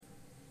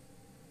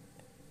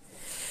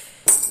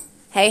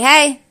Hey,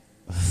 hey.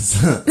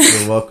 So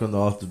welcome to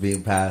Off the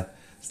Beaten Path.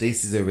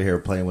 Stacy's over here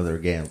playing with her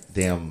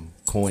damn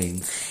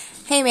coins.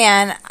 Hey,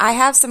 man, I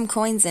have some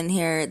coins in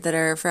here that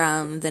are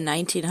from the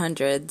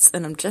 1900s,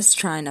 and I'm just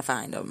trying to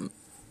find them.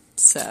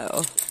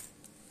 So,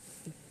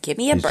 give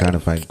me a break. She's trying to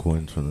find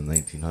coins from the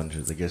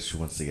 1900s. I guess she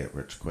wants to get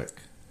rich quick.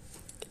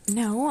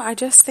 No, I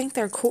just think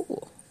they're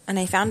cool. And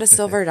I found a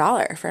silver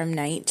dollar from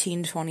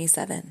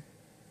 1927.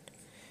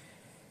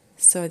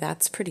 So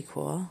that's pretty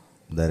cool.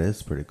 That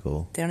is pretty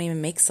cool. They don't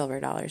even make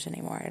silver dollars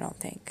anymore, I don't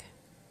think.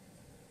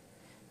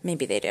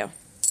 Maybe they do.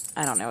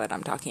 I don't know what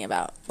I'm talking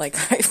about. Like,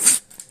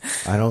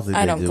 I don't think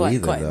they do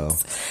either, coins.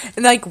 though.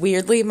 And, like,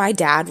 weirdly, my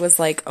dad was,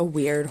 like, a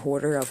weird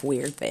hoarder of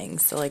weird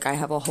things. So, like, I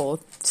have a whole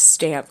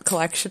stamp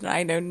collection.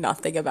 I know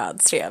nothing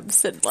about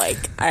stamps. And, like,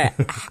 I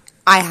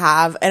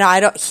have,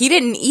 and he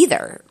didn't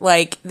either.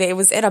 Like, it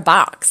was in a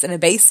box in a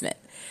basement.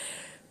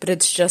 But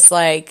it's just,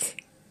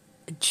 like,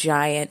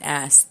 giant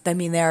ass. I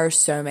mean, there are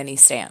so many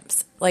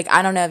stamps. Like,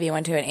 I don't know if you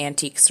went to an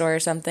antique store or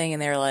something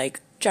and they're like,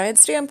 giant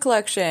stamp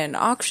collection,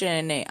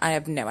 auction. I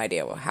have no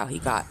idea how he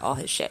got all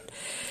his shit.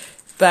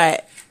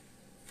 But,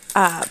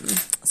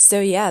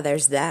 so yeah,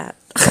 there's that.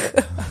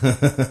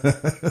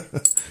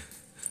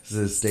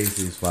 So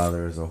Stacy's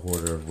father is a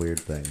hoarder of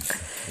weird things.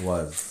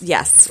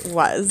 Yes,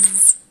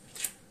 was.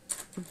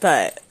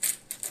 But,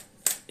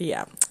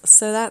 yeah.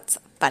 So that's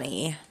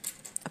funny.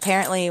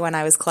 Apparently, when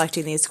I was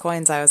collecting these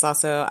coins, I was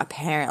also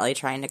apparently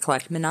trying to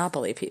collect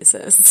Monopoly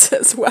pieces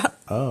as well.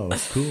 Oh,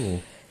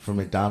 cool. From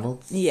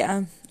McDonald's?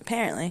 Yeah,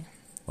 apparently.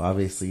 Well,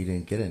 obviously you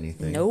didn't get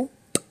anything. Nope.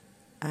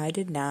 I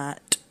did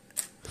not.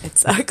 It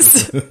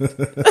sucks.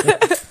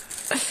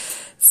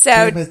 So,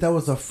 Damn it, that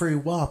was a free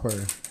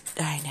Whopper.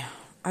 I know.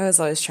 I was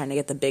always trying to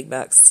get the big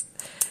bucks.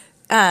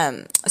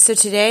 So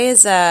today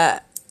is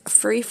a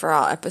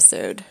free-for-all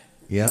episode.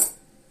 Yep.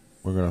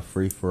 We're going to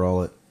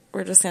free-for-all it.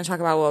 We're just going to talk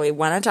about what we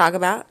want to talk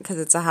about because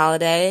it's a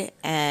holiday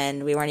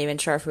and we weren't even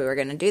sure if we were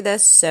going to do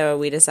this. So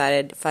we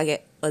decided, fuck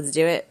it, let's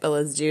do it. But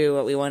let's do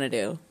what we want to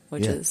do,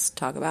 which is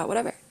talk about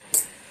whatever.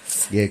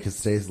 Yeah, because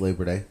today's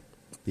Labor Day,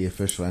 the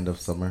official end of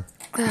summer.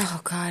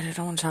 Oh, God, I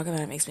don't want to talk about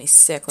it. It makes me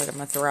sick, like I'm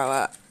going to throw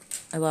up.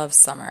 I love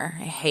summer.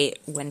 I hate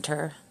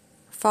winter.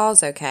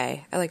 Fall's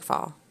okay. I like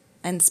fall.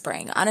 And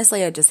spring.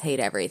 Honestly, I just hate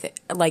everything.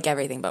 I like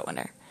everything but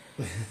winter.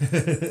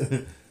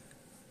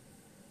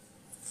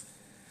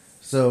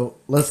 So,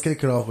 let's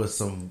kick it off with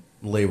some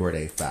Labor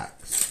Day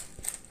facts.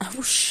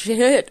 Oh,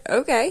 shit.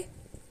 Okay.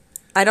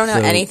 I don't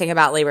know anything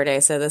about Labor Day,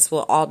 so this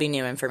will all be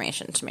new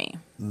information to me.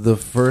 The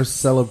first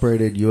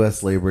celebrated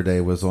U.S. Labor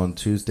Day was on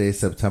Tuesday,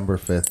 September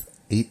 5th,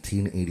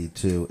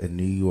 1882 in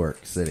New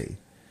York City,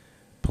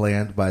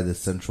 planned by the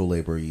Central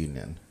Labor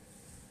Union.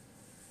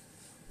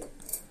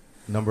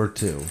 Number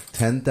 2,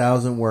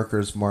 10,000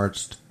 workers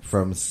marched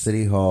from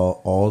City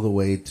Hall all the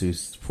way to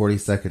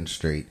 42nd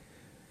Street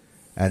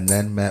and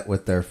then met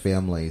with their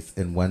families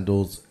in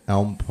Wendell's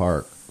Elm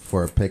Park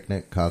for a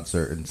picnic,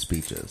 concert, and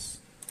speeches.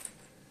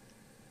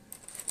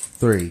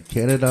 3.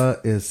 Canada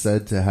is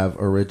said to have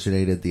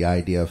originated the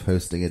idea of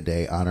hosting a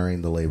day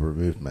honoring the labor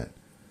movement.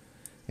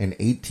 In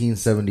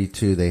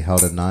 1872, they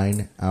held a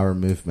 9-hour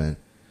movement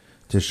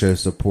to show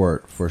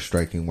support for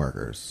striking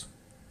workers.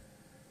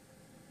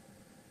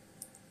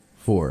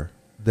 4.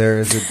 There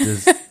is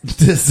a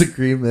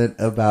disagreement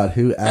about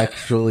who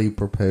actually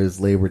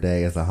proposed Labor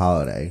Day as a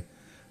holiday.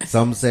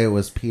 Some say it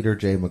was Peter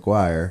J.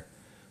 McGuire,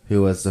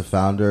 who was the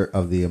founder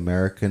of the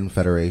American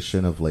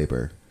Federation of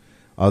Labor.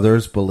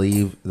 Others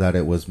believe that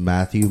it was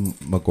Matthew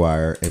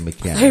McGuire, a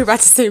mechanic. I was about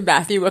to say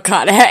Matthew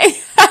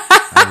McConaughey.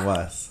 I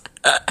was.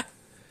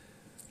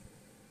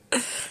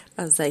 I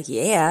was like,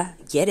 yeah,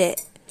 get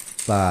it.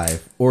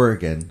 5.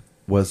 Oregon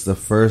was the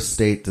first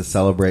state to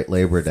celebrate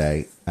Labor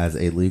Day as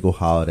a legal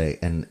holiday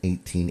in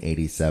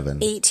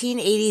 1887.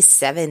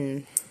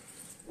 1887.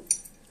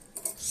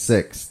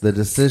 6. The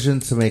decision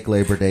to make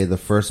Labor Day the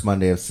first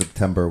Monday of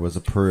September was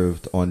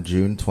approved on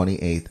June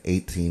 28,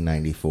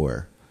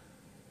 1894.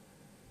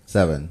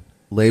 7.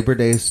 Labor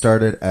Day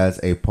started as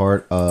a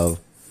part of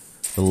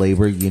the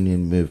labor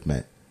union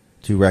movement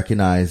to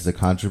recognize the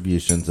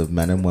contributions of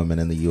men and women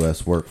in the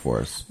U.S.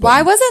 workforce.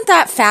 Why wasn't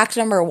that fact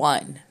number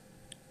 1?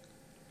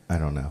 I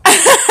don't know.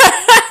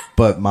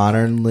 But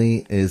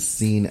modernly is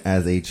seen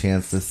as a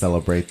chance to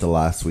celebrate the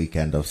last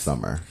weekend of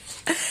summer.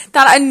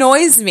 That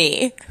annoys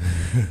me.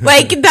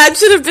 Like, that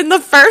should have been the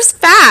first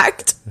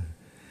fact.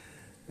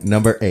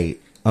 Number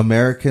 8.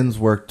 Americans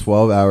worked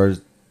 12-hour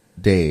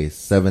days,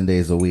 7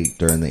 days a week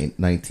during the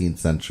 19th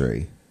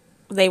century.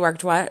 They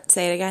worked what?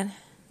 Say it again.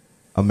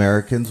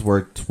 Americans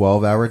worked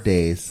 12-hour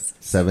days,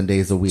 7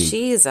 days a week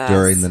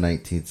during the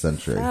 19th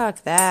century.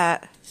 Fuck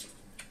that.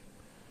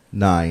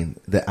 9.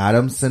 The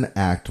Adamson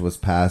Act was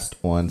passed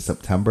on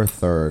September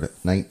 3rd,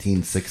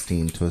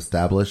 1916 to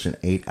establish an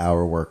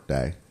 8-hour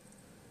workday.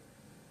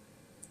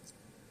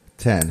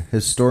 10.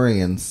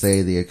 Historians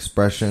say the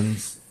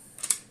expressions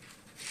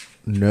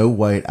 "no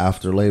white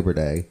after Labor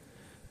Day"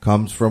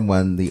 comes from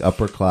when the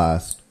upper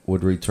class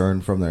would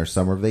return from their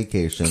summer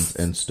vacations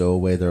and stow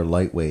away their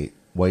lightweight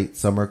white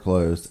summer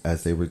clothes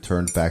as they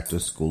returned back to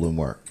school and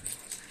work.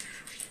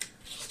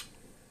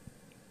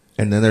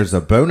 And then there's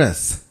a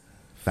bonus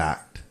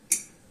fact,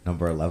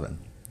 number 11.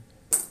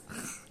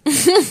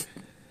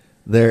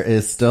 There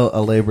is still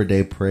a Labor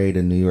Day parade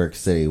in New York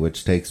City,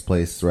 which takes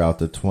place throughout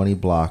the 20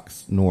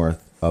 blocks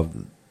north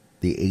of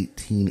the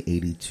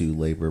 1882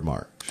 Labor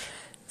March.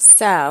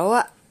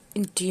 So,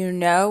 do you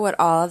know what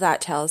all of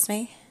that tells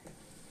me?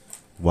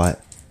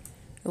 What?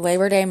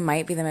 Labor Day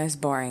might be the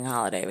most boring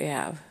holiday we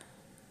have.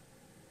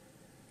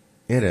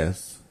 It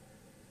is.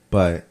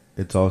 But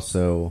it's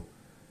also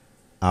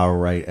our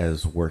right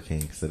as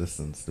working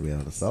citizens to be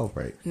able to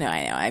celebrate. No,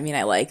 I know. I mean,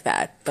 I like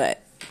that,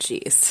 but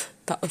geez,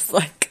 that was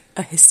like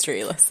a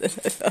history lesson.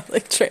 I felt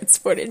like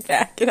transported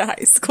back in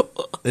high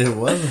school. It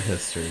was a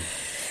history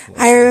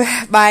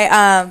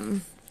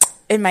lesson.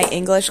 In my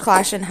English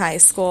class in high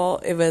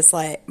school, it was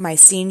like my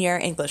senior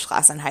English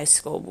class in high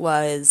school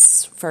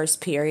was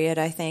first period,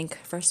 I think.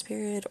 First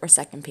period or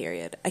second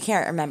period. I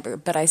can't remember,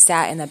 but I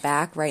sat in the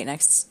back right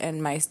next,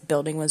 and my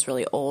building was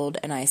really old,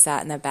 and I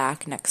sat in the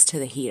back next to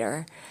the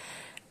heater,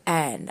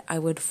 and I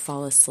would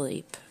fall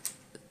asleep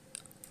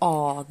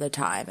all the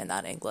time in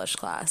that English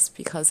class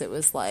because it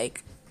was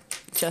like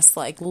just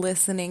like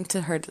listening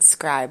to her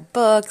describe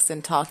books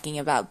and talking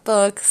about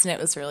books, and it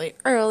was really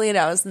early and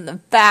I was in the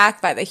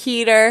back by the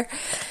heater.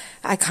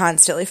 I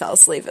constantly fell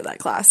asleep in that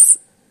class.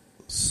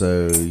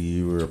 So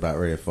you were about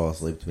ready to fall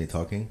asleep to me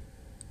talking?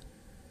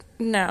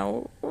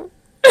 No.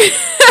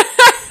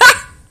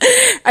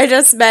 I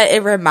just meant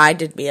it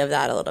reminded me of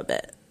that a little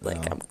bit.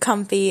 Like, I'm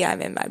comfy,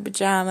 I'm in my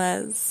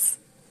pajamas.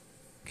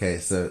 Okay,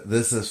 so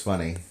this is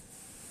funny.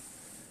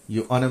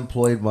 You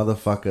unemployed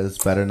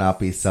motherfuckers better not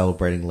be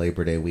celebrating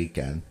Labor Day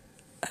weekend.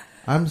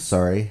 I'm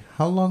sorry,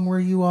 how long were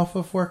you off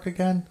of work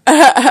again?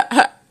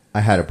 I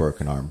had a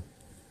broken arm.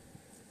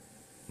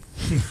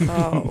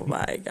 Oh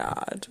my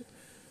god.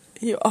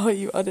 You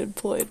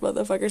unemployed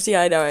motherfuckers.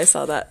 Yeah, I know, I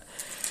saw that.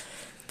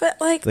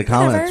 But like, the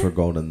comments were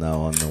golden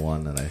though on the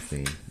one that I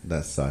seen.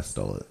 That's I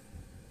stole it.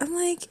 I'm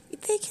like,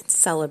 they can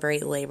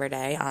celebrate Labor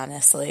Day,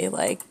 honestly.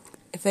 Like,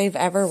 if they've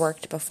ever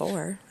worked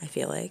before, I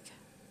feel like.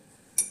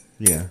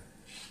 Yeah.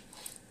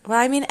 Well,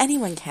 I mean,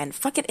 anyone can.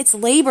 Fuck it, it's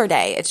Labor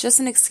Day. It's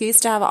just an excuse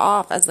to have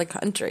off as a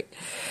country.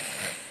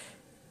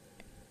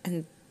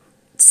 And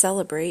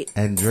celebrate.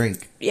 And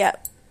drink.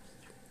 Yep.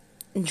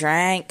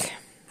 Drank.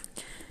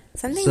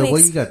 Something so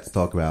what you got to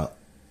talk about,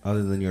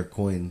 other than your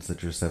coins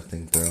that you're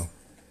sifting through?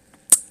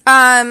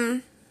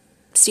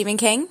 Stephen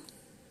King?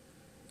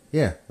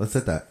 Yeah, let's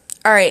hit that.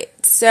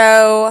 Alright,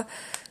 so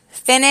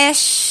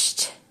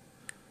finished.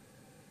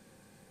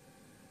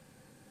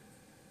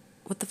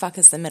 What the fuck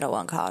is the middle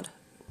one called?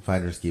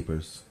 Finders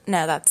Keepers.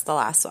 No, that's the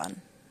last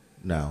one.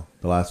 No,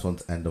 the last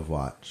one's End of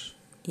Watch.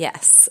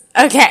 Yes.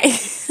 Okay.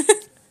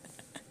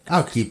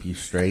 I'll keep you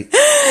straight.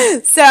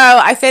 So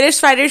I finished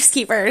Finders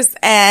Keepers,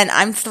 and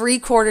I'm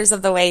 3/4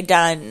 of the way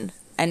done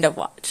End of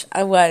Watch.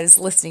 I was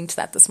listening to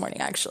that this morning,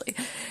 actually.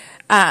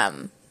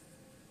 I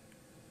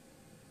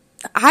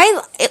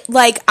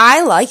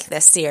like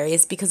this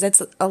series because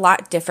it's a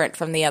lot different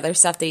from the other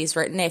stuff that he's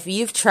written. If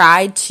you've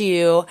tried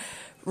to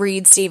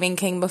read Stephen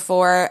King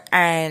before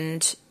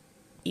and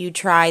you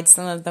tried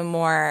some of the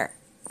more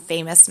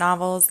famous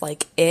novels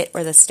like It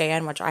or The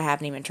Stand, which I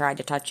haven't even tried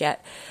to touch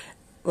yet,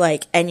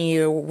 like, and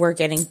you were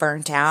getting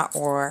burnt out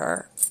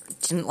or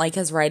didn't like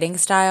his writing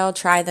style,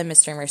 try the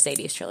Mr.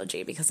 Mercedes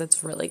trilogy because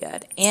it's really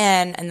good.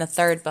 And in the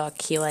third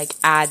book, he like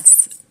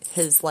adds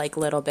his like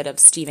little bit of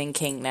Stephen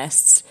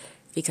Kingness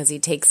because he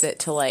takes it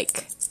to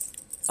like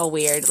a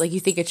weird, like you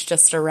think it's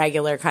just a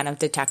regular kind of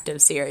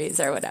detective series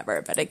or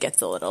whatever, but it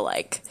gets a little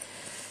like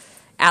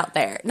out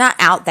there. Not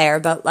out there,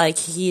 but like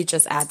he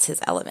just adds his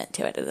element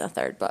to it in the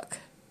third book.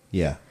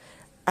 Yeah.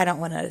 I don't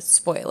want to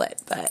spoil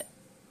it, but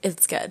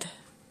it's good.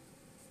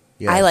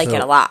 Yeah, I like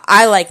it a lot.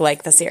 I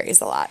like the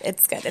series a lot.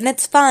 It's good. And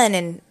it's fun,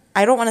 and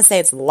I don't want to say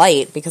it's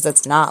light because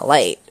it's not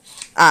light.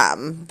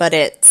 But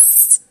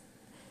it's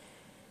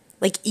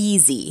like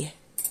easy.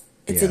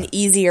 It's an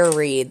easier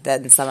read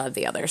than some of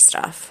the other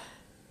stuff.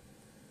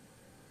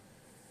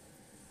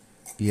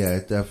 Yeah,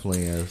 it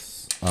definitely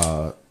is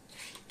a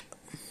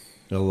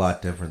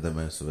lot different than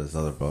most of his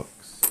other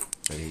books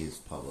that he's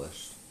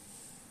published.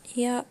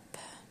 Yep.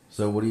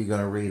 So what are you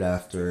going to read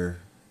after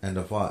End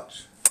of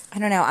Watch? I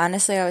don't know.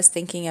 Honestly, I was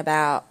thinking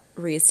about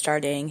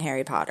restarting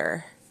Harry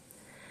Potter.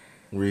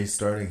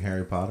 Restarting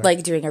Harry Potter?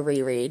 Like doing a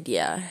reread,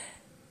 yeah.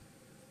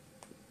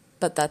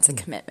 But that's a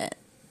commitment.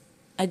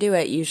 I do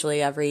it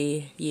usually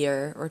every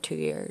year or 2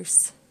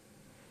 years.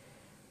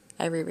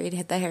 I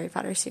reread the Harry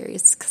Potter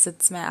series because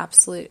it's my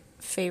absolute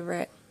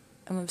favorite.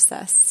 I'm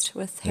obsessed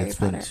with Harry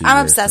Potter.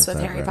 I'm obsessed with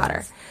Harry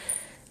Potter.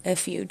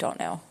 If you don't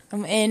know,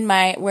 in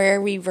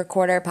where we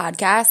record our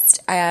podcast,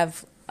 I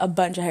have a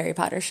bunch of Harry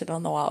Potter shit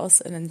on the walls,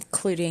 and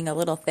including a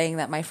little thing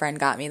that my friend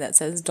got me that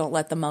says, "Don't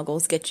let the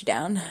Muggles get you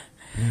down,"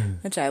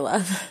 which I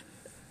love.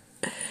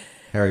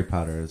 Harry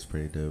Potter is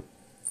pretty dope.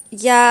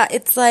 Yeah,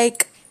 it's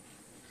like,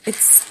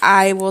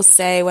 I will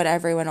say what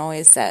everyone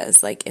always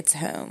says, like, it's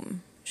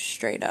home.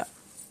 Straight up.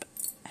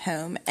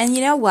 Home. And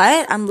you know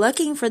what? I'm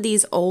looking for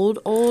these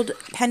old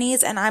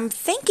pennies, and I'm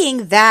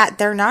thinking that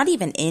they're not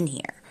even in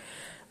here.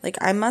 Like,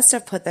 I must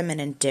have put them in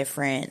a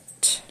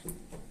different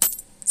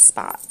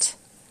spot.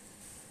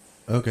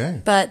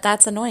 Okay. But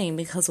that's annoying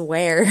because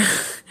where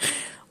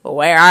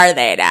are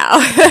they now?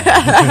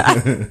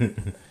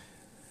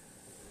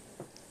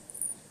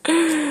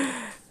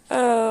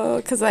 Oh,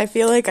 because I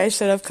feel like I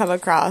should have come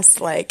across,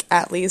 like,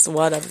 at least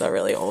one of the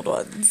really old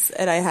ones.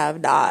 And I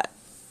have not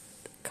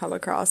come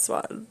across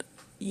one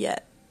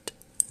yet.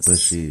 But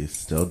she's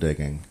still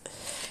digging.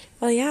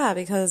 Well, yeah,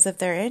 because if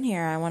they're in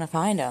here, I want to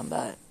find them.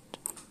 But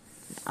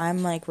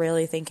I'm, like,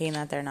 really thinking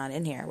that they're not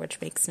in here,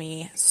 which makes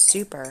me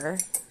super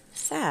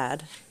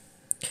sad.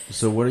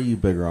 So what are you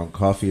bigger on,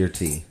 coffee or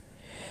tea?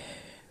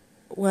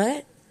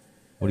 What?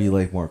 What do you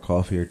like more,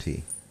 coffee or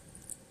tea?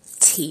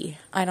 Tea.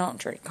 I don't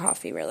drink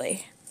coffee,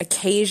 really.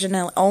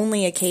 Occasionally,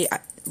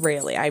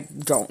 really, I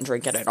don't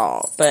drink it at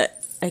all.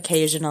 But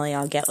occasionally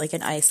I'll get, like,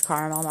 an iced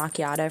caramel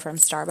macchiato from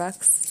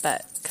Starbucks.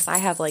 But because I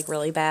have, like,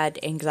 really bad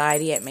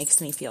anxiety, it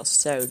makes me feel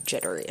so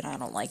jittery, and I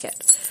don't like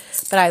it.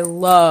 But I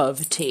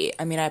love tea.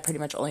 I mean, I pretty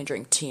much only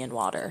drink tea and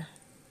water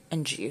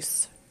and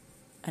juice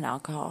and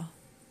alcohol.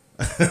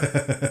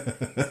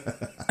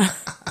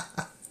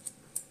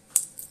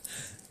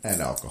 And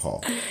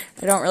alcohol.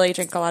 I don't really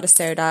drink a lot of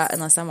soda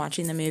unless I'm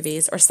watching the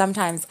movies. Or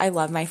sometimes I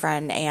love my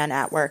friend Anne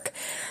at work.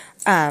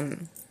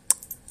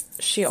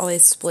 She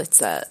always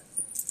splits a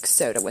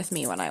soda with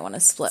me when I want to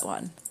split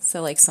one.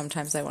 So, like,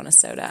 sometimes I want a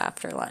soda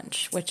after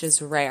lunch, which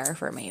is rare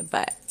for me.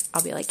 But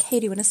I'll be like,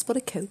 hey, do you want to split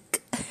a Coke?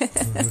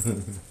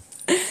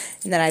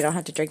 And then I don't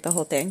have to drink the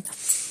whole thing.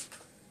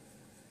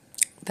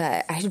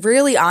 But I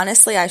really,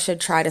 honestly, I should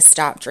try to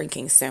stop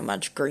drinking so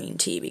much green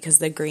tea because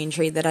the green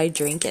tea that I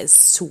drink is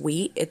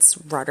sweet. It's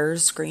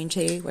Rutter's green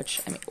tea,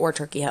 or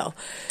Turkey Hill,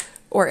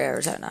 or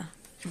Arizona.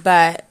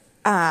 But,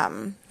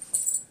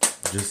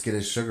 just get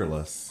it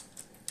sugarless.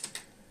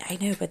 I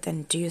know, but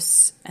then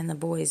Deuce and the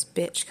boys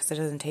bitch because it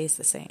doesn't taste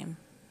the same.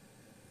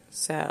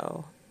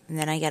 So, and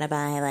then I gotta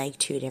buy, like,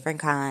 2 different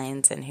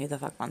kinds, and who the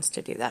fuck wants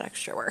to do that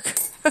extra work?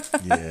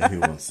 Yeah,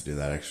 who wants to do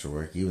that extra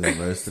work? Even though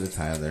most of the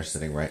time they're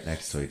sitting right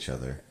next to each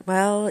other.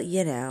 Well,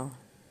 you know,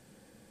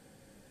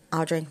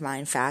 I'll drink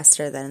mine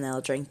faster than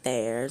they'll drink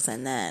theirs,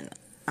 and then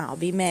I'll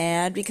be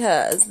mad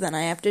because then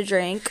I have to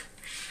drink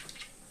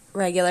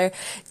regular.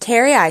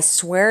 Terry, I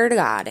swear to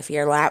God, if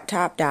your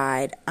laptop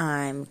died,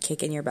 I'm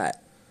kicking your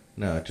butt.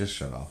 No, it just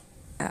shut off.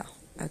 Oh,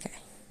 okay.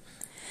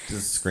 The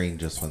screen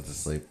just went to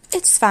sleep.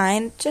 It's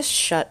fine. Just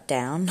shut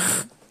down.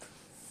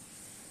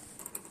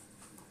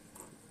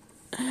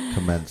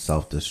 Commence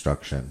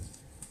self-destruction.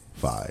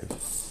 5,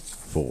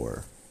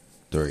 4,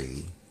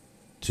 3,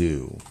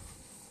 2,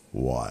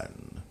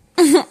 1.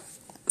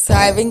 So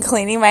I've been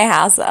cleaning my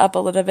house up a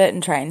little bit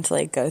and trying to,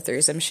 like, go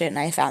through some shit, and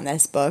I found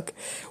this book.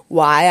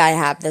 Why I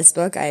have this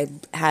book, I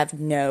have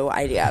no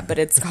idea, but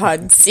it's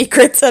called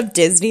Secrets of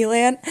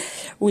Disneyland.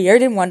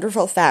 Weird and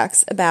wonderful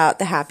facts about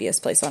the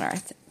happiest place on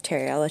earth.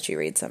 Terry, I'll let you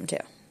read some too.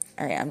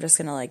 All right, I'm just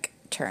going to, like,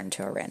 turn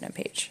to a random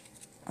page.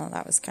 Oh,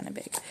 that was kind of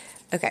big.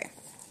 Okay.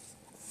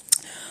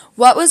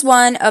 What was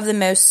one of the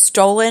most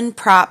stolen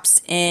props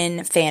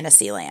in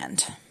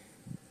Fantasyland?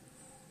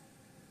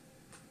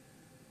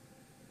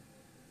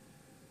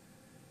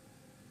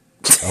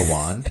 A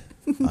wand?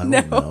 I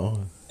don't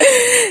know.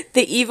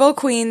 The Evil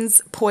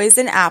Queen's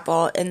poison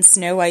apple in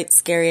Snow White's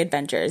Scary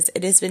Adventures.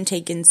 It has been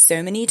taken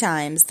so many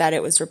times that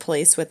it was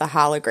replaced with a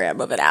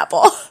hologram of an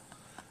apple.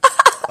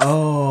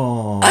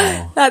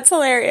 Oh. That's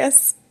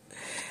hilarious.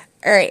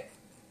 All right.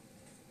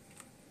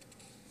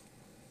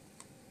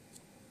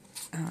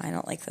 Oh, I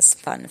don't like this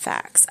fun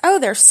facts. Oh,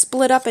 they're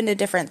split up into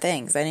different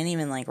things. I didn't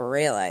even, like,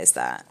 realize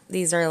that.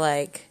 These are,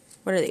 like,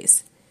 what are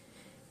these?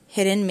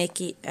 Hidden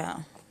Mickey.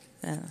 Oh,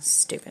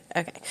 stupid.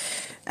 Okay.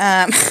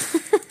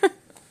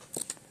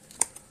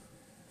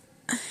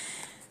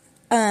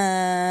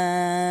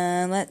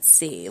 Let's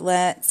see.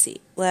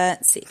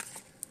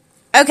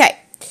 Okay.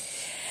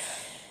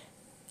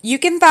 You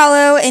can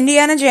follow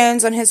Indiana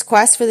Jones on his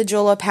quest for the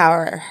Jewel of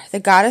Power. The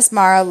goddess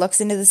Mara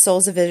looks into the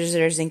souls of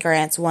visitors and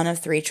grants one of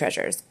 3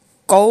 treasures: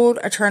 gold,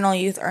 eternal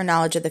youth, or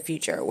knowledge of the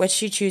future. Which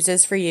she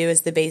chooses for you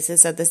is the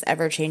basis of this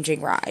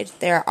ever-changing ride.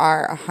 There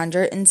are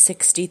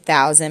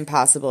 160,000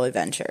 possible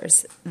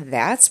adventures.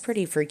 That's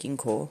pretty freaking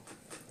cool.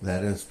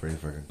 That is pretty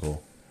freaking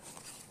cool.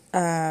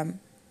 I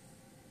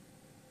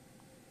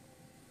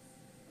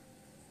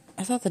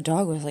thought the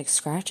dog was, like,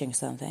 scratching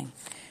something.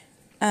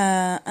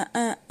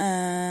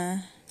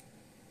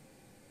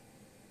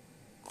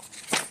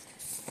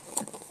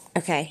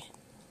 Okay.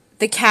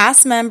 The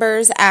cast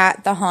members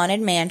at the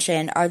Haunted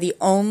Mansion are the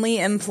only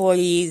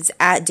employees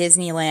at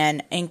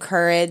Disneyland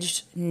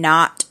encouraged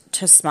not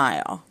to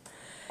smile.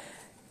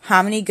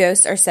 How many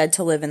ghosts are said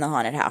to live in the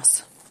haunted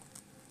house?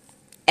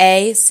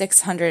 A,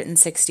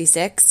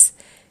 666,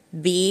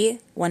 B,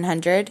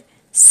 100,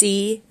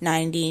 C,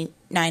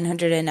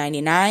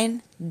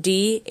 999,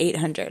 D,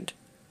 800.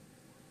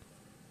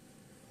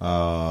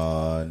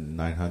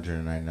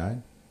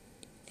 999?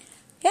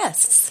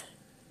 Yes.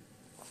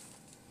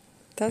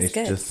 That was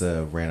good. It's just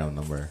a random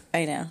number.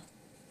 I know.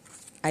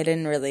 I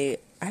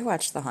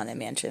watched The Haunted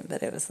Mansion,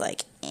 but it was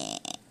like, eh.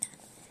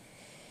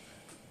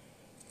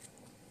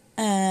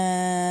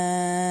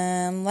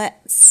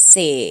 Let's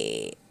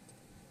see.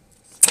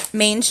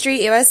 Main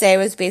Street USA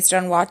was based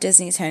on Walt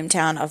Disney's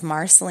hometown of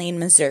Marceline,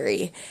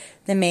 Missouri.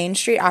 The Main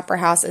Street Opera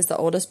House is the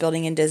oldest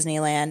building in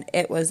Disneyland.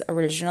 It was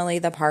originally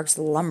the park's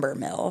lumber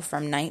mill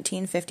from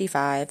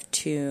 1955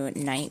 to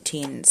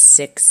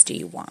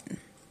 1961.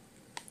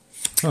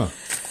 Huh.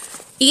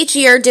 Each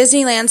year,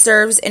 Disneyland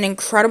serves an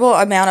incredible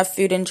amount of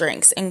food and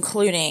drinks,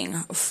 including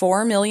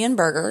 4 million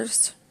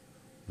burgers,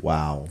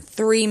 Wow.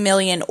 3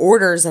 million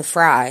orders of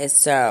fries.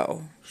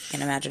 So you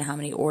can imagine how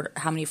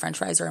many French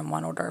fries are in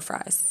one order of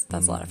fries.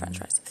 That's a lot of French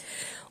fries.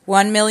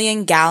 1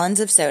 million gallons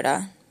of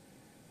soda,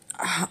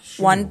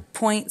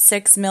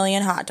 1.6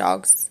 million hot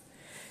dogs,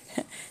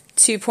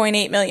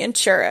 2.8 million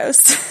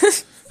churros,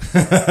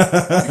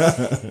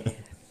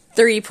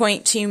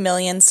 3.2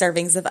 million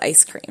servings of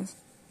ice cream.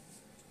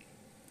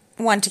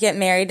 Want to get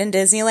married in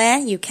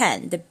Disneyland? You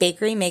can. The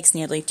bakery makes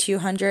nearly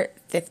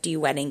 250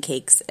 wedding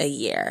cakes a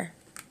year.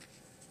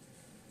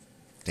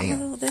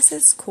 Damn. Oh, this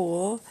is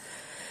cool.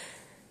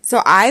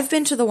 So I've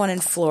been to the one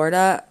in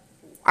Florida.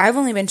 I've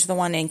only been to the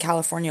one in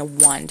California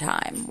one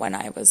time when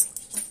I was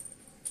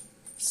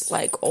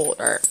like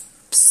older.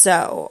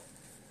 So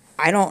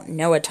I don't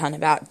know a ton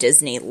about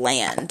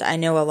Disneyland. I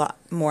know a lot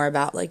more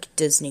about like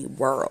Disney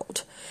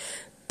World.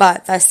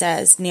 But that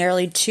says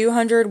nearly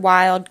 200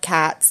 wild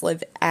cats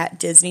live at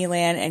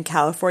Disneyland and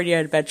California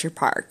Adventure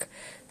Park.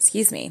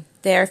 Excuse me.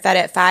 They are fed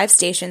at 5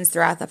 stations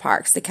throughout the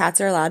parks. The cats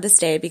are allowed to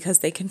stay because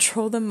they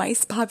control the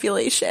mice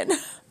population.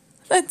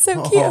 That's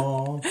so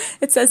cute.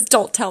 It says,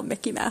 "Don't tell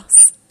Mickey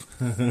Mouse."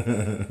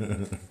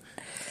 I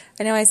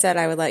know I said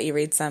I would let you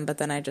read some, but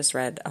then I just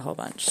read a whole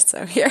bunch.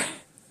 So here,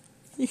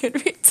 you can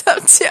read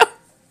some too.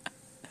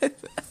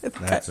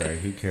 That's right.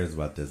 Who cares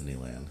about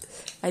Disneyland?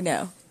 I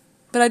know.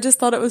 But I just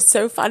thought it was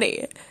so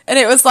funny. And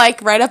it was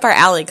like right up our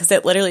alley because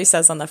it literally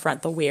says on the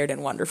front the weird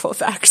and wonderful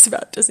facts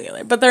about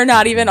Disneyland. But they're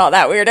not even all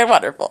that weird and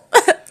wonderful.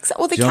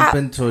 Jump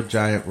into a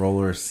giant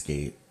roller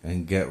skate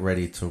and get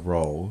ready to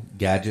roll.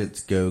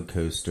 Gadget's Go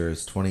Coaster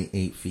is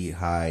 28 feet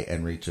high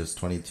and reaches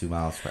 22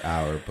 miles per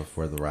hour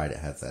before the ride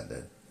has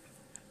ended.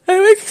 I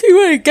makes me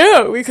want to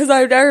go because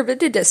I've never been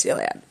to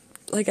Disneyland.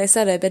 Like I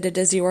said, I've been to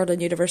Disney World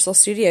and Universal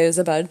Studios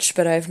a bunch,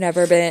 but I've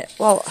never been.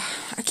 Well,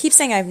 I keep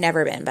saying I've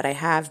never been, but I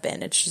have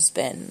been. It's just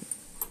been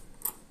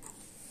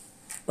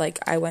like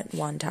I went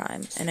one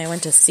time, and I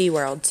went to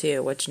SeaWorld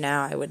too, which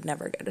now I would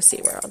never go to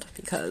SeaWorld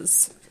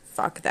because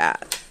fuck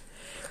that.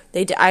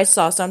 I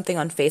saw something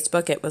on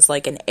Facebook. It was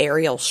like an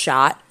aerial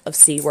shot of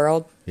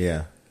SeaWorld.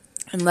 Yeah.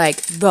 And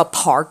like the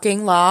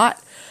parking lot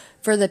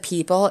for the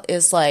people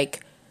is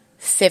like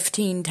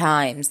 15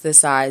 times the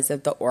size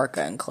of the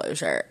orca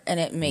enclosure,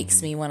 and it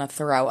makes me want to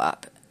throw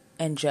up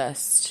and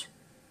just,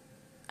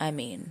 I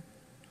mean,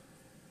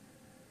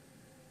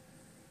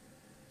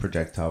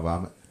 projectile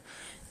vomit.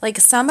 Like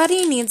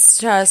somebody needs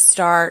to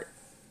start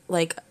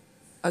like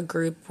a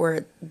group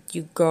where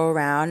you go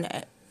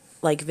around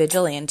like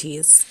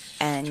vigilantes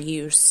and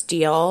you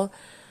steal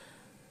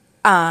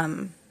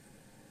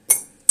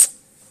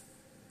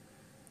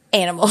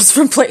animals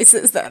from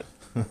places that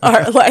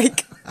are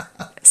like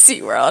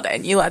SeaWorld,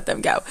 and you let them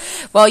go.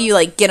 Well, you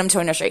like get them to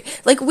a nursery.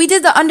 Like we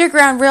did the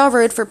Underground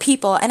Railroad for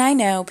people, and I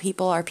know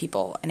people are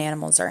people and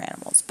animals are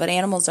animals, but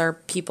animals are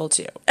people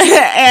too.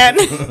 And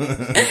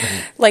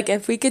like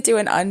if we could do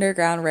an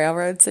Underground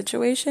Railroad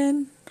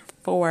situation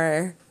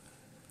for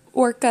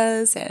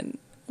orcas and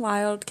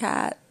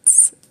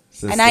wildcats.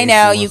 So and I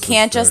know you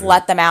can't just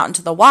let them out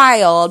into the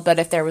wild, but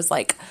if there was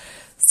like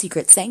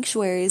secret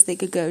sanctuaries they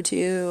could go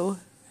to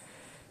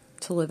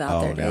live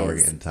out their days. Oh, now we're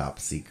getting top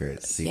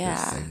secret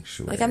sanctuaries.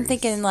 Like I'm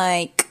thinking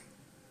like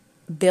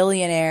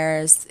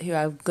billionaires who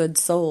have good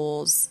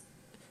souls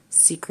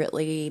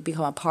secretly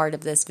become a part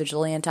of this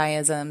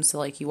vigilantism. So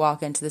like you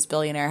walk into this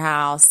billionaire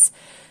house,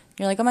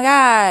 you're like, oh my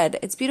God,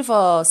 it's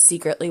beautiful.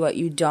 Secretly what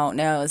you don't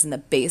know is in the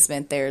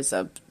basement there's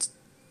a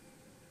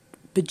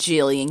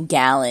bajillion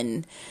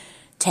gallon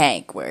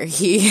tank where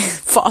he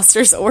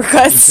fosters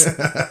orcas.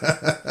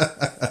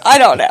 I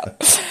don't know.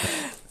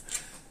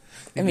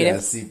 I mean,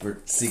 a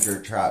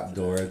secret trap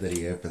door that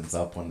he opens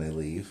up when they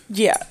leave.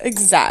 Yeah,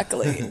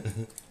 exactly.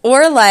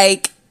 Or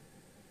like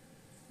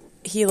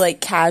he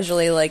like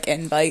casually like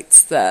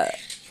invites the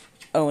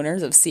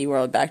owners of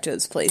SeaWorld back to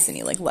his place, and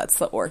he like lets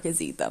the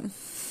orcas eat them.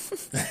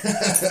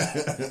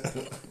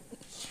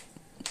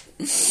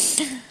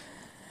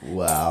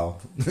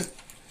 Wow.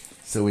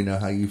 So we know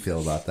how you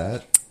feel about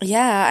that.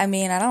 Yeah, I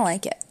mean, I don't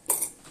like it.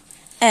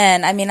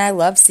 And I mean, I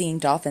love seeing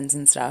dolphins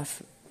and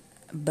stuff,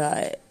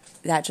 but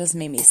that just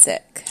made me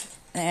sick.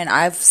 And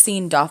I've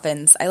seen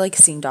dolphins. I like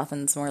seeing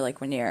dolphins more like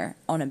when you're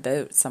on a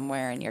boat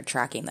somewhere and you're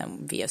tracking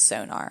them via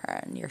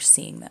sonar and you're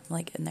seeing them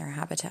like in their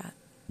habitat.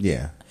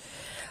 Yeah.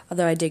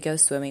 Although I did go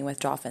swimming with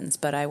dolphins,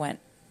 but I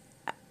went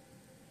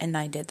and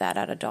I did that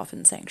at a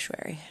dolphin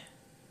sanctuary.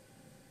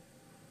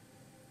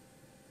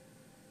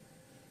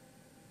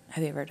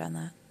 Have you ever done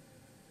that?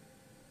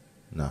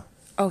 No.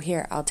 Oh,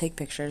 here, I'll take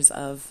pictures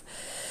of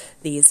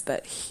these,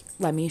 but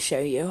let me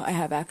show you. I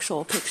have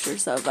actual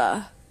pictures of,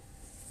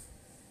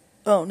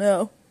 oh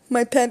no,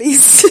 my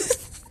pennies.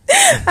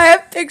 I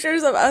have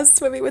pictures of us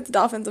swimming with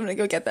dolphins. I'm going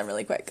to go get them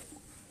really quick.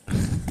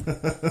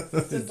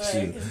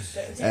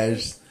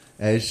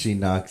 As she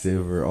knocks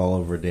over all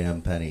of her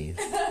damn pennies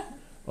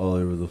all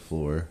over the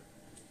floor.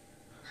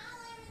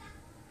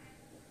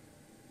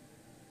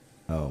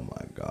 Oh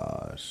my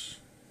gosh.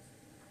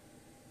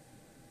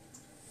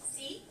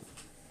 See?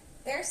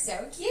 They're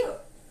so cute.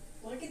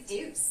 Look at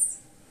Deuce.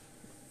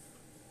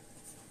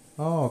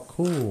 Oh,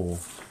 cool.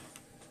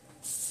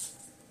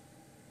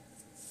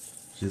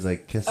 She's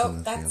like kissing Oh,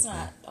 the that's damn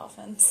not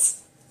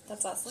dolphins.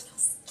 That's us. Look how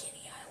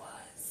skinny I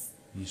was.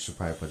 thing. You should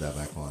probably put that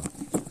back on.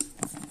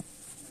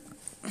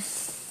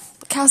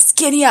 Look how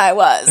skinny I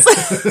was.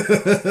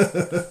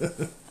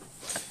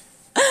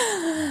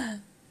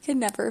 Could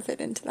never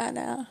fit into that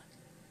now.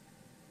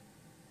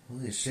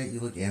 Holy shit, you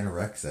look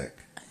anorexic.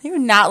 You do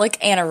not look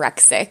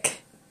anorexic.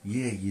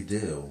 Yeah, you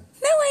do.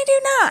 No, I do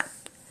not.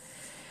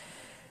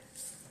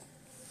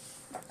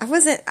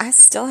 I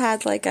still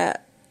had like I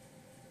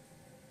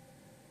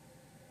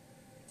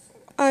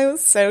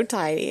was so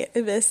tiny.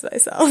 I missed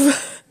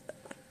myself.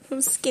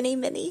 I'm skinny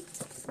mini.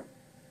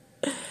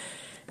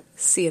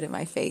 See it in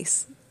my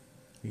face.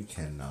 You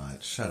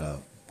cannot. Shut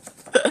up.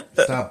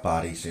 Stop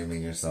body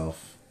shaming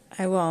yourself.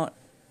 I won't.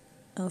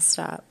 I'll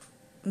stop.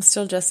 I'm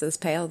still just as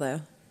pale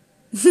though.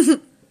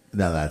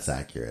 No, that's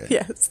accurate.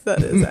 Yes,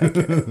 that is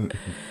accurate.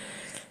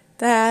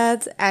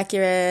 That's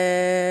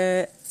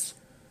accurate.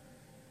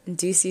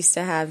 Deuce used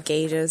to have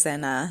gauges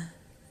and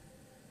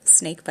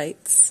snake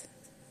bites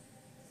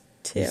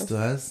too. He still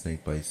has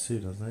snake bites too,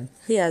 doesn't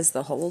He has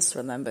the holes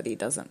for them, but he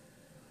doesn't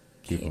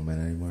he? Keep them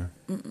in anymore?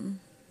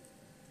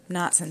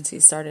 not since he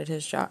started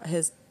his job.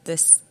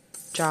 This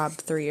job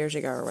 3 years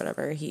ago or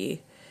whatever.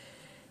 He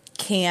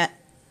can't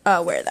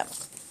wear them.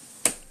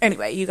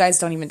 Anyway, you guys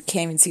can't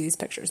even see these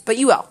pictures, but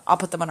you will. I'll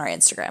put them on our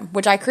Instagram,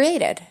 which I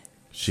created.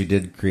 She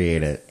did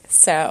create it.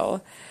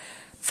 So,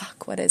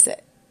 fuck, what is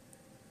it?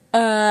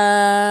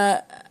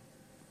 I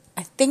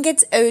think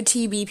it's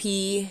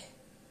OTBP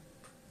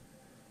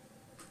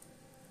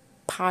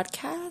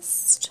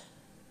podcast.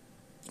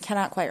 I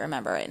cannot quite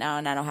remember right now,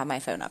 and I don't have my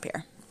phone up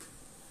here.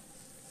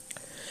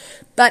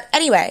 But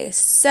anyway,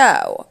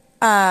 so,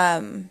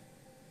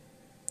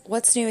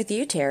 what's new with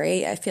you,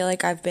 Terry? I feel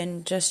like I've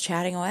been just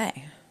chatting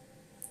away.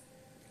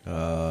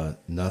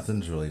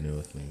 Nothing's really new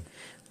with me.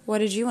 What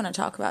did you want to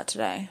talk about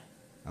today?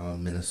 I'm a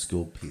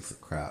minuscule piece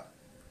of crap.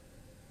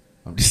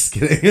 I'm just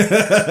kidding.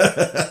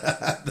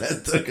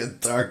 That took a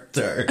dark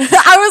turn.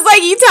 I was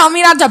like, you tell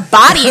me not to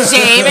body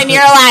shame, and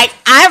you're like,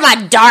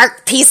 I'm a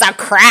dark piece of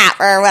crap,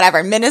 or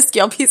whatever,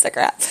 minuscule piece of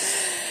crap.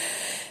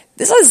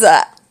 This was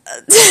That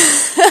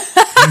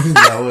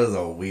was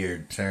a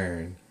weird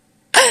turn.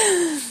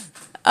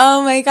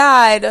 oh my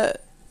god.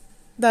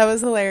 That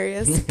was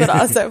hilarious, but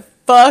also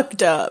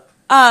fucked up.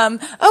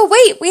 Oh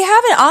wait, we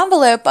have an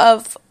envelope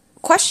of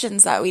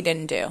questions that we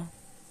didn't do.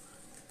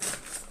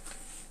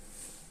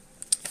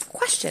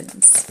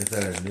 Questions. Is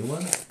that a new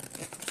one?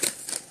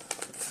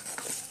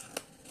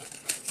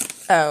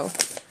 Oh.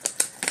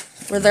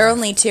 Were there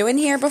only 2 in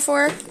here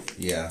before?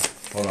 Yeah.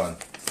 Hold on.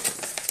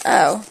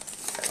 Oh.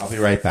 I'll be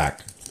right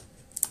back.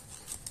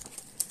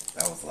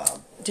 That was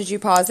loud. Did you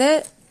pause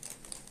it?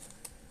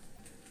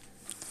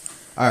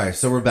 Alright,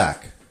 so we're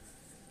back.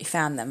 You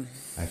found them.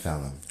 I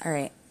found them.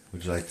 Alright.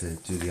 Would you like to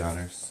do the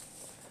honors?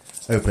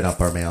 Open up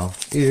our mail.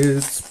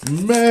 It's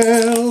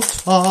mail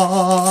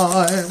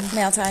time.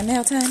 Mail time,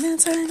 mail time, mail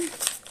time.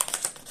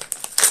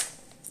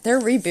 They're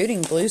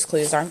rebooting Blue's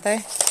Clues, aren't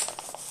they?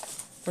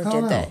 Or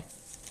did they?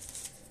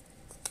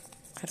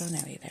 I don't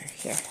know either.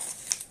 Here.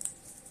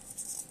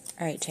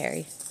 Alright,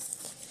 Terry.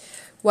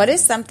 What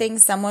is something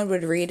someone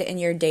would read in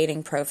your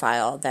dating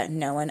profile that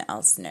no one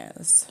else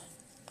knows?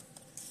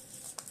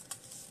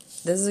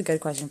 This is a good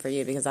question for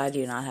you because I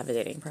do not have a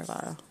dating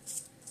profile.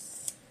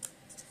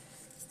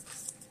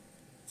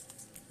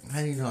 How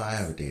do you know I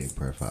have a dating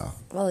profile?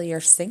 Well, you're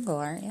single,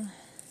 aren't you?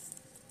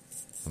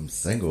 I'm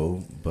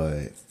single,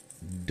 but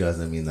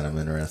doesn't mean that I'm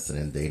interested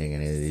in dating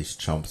any of these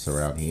chumps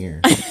around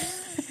here.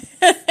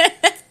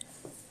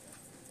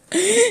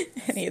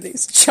 Any of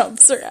these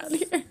chumps around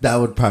here. That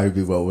would probably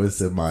be what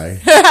was in my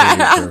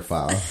dating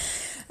profile.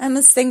 I'm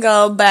a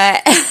single,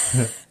 but...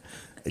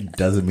 It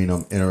doesn't mean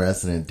I'm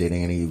interested in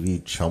dating any of you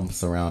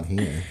chumps around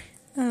here.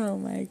 Oh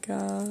my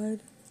god.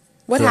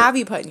 What So- have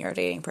you put in your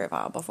dating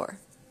profile before?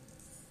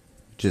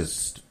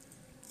 Just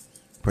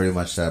pretty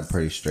much that I'm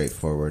pretty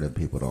straightforward and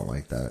people don't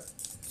like that.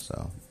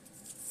 So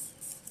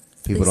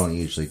people don't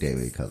usually date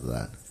me because of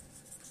that.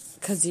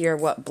 Because you're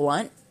what,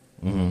 blunt?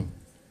 Mm-hmm.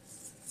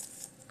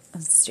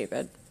 That's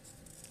stupid.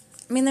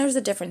 I mean, there's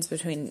a difference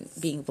between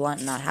being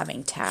blunt and not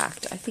having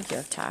tact. I think you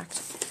have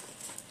tact.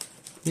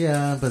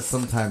 Yeah, but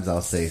sometimes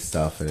I'll say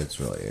stuff and it's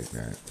really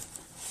ignorant.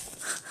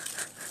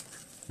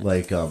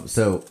 Like,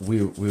 so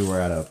we were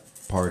at a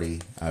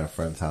party at a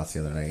friend's house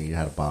the other night. He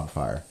had a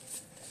bonfire.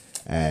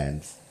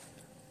 And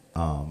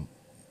there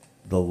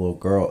was a little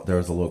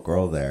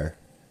girl there,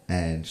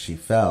 and she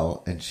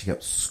fell, and she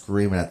kept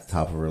screaming at the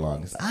top of her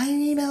lungs, "I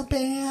need a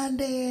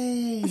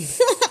Band-Aid!"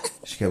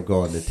 She kept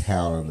going to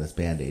town on this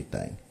Band-Aid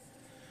thing.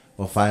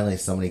 Well, finally,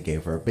 somebody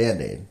gave her a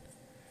Band-Aid.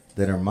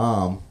 Then her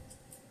mom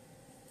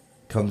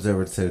comes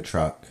over to the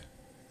truck,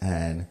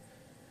 and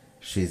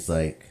she's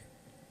like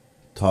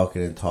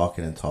talking and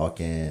talking and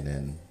talking,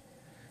 and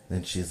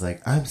then she's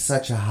like, "I'm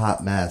such a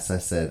hot mess." I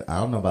said, "I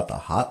don't know about the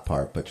hot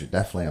part, but you're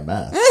definitely a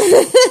mess."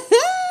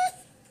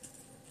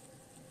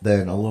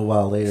 Then a little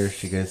while later,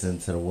 she goes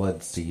into the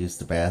woods to use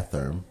the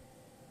bathroom,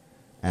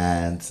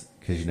 and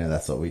because you know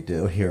that's what we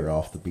do here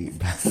off the beaten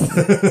path.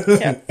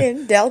 Yeah,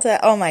 in Delta.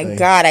 Oh my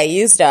God,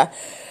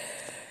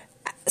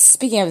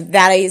 speaking of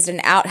that, I used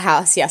an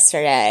outhouse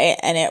yesterday,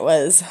 and it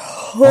was...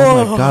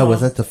 Oh my God,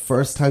 was that the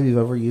first time you've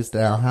ever used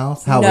an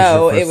outhouse? How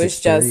was your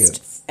first experience?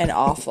 Just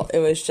it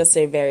was just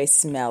a very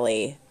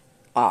smelly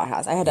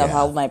outhouse. I had to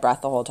hold my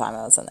breath the whole time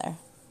I was in there.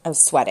 I was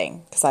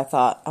sweating because I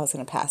thought I was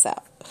going to pass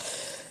out.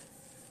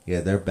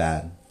 Yeah, they're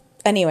bad.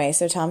 Anyway,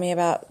 so tell me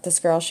about this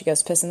girl. She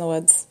goes piss in the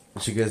woods.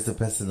 She goes to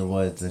piss in the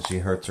woods, and she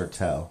hurts her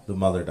toe. The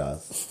mother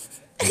does.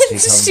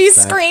 She's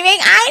screaming,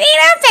 "I need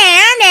a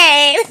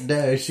Band-Aid!"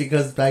 No, she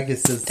goes back and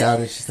sits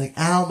down, and she's like,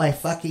 "Ow, my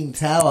fucking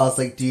toe." I was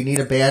like, "Do you need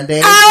a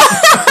Band-Aid?"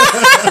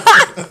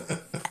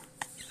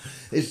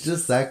 It's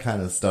just that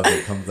kind of stuff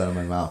that comes out of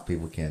my mouth.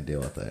 People can't deal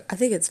with it. I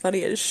think it's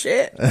funny as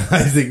shit.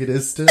 I think it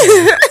is too.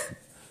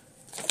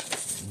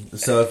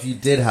 So if you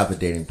did have a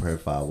dating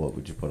profile, what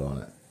would you put on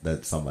it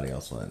that somebody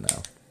else wouldn't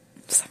know?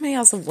 Somebody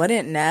else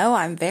wouldn't know.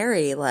 I'm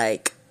very,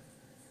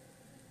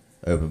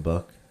 open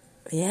book?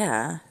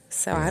 Yeah.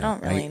 So I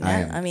don't really know.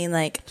 I mean,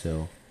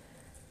 chill.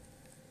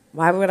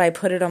 Why would I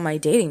put it on my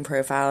dating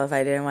profile if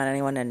I didn't want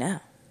anyone to know?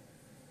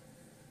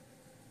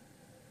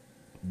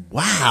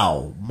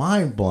 Wow.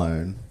 Mind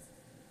blown.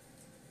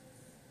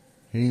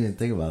 I didn't even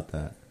think about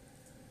that.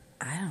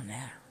 I don't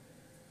know.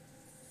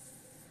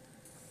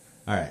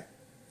 All right.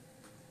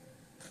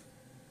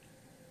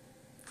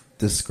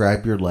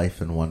 Describe your life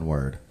in one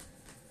word.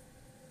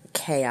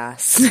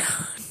 Chaos. No,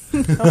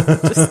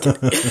 just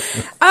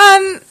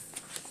kidding.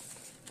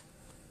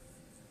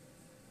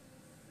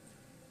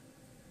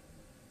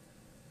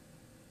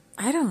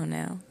 I don't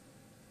know.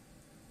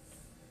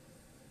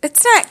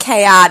 It's not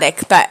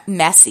chaotic, but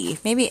messy.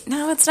 Maybe,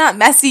 no, it's not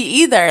messy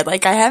either.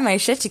 I have my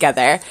shit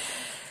together.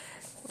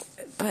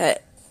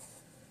 But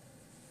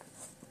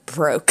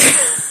broke.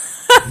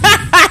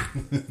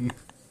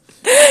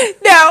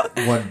 No.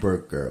 One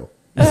broke girl.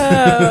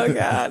 Oh,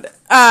 God.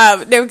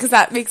 No, because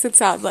that makes it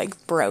sound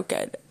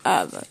broken.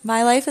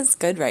 My life is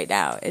good right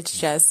now. It's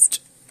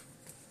just,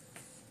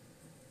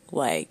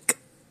 I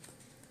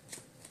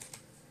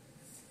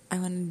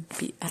don't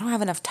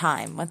have enough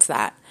time. What's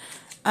that?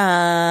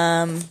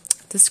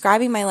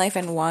 Describing my life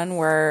in one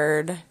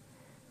word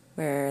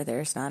where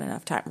there's not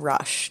enough time.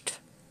 Rushed.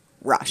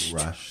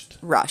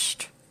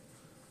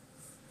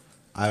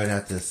 I would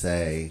have to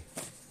say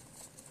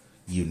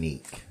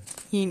unique.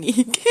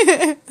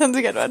 That's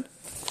a good one.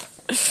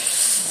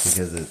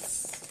 Because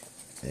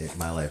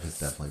my life has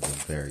definitely been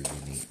very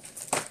unique.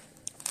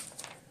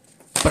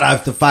 But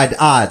I've defied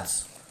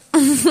odds.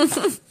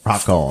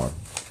 Rock on.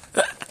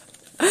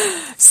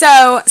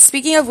 So,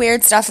 speaking of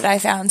weird stuff that I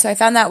found, I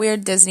found that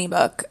weird Disney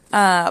book.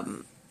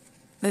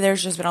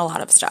 There's just been a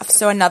lot of stuff.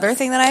 So, another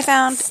thing that I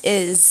found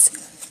is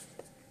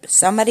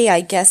somebody,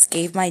 I guess,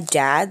 gave my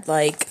dad,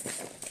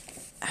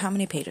 how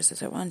many pages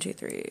is it? 1, 2,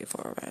 3,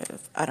 4,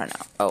 5. I don't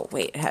know. Oh,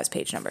 wait, it has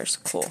page numbers.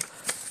 Cool.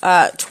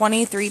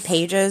 23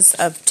 pages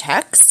of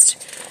text.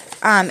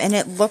 And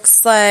it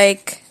looks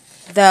like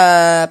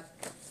the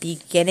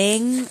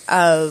beginning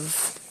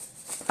of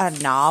a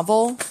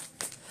novel.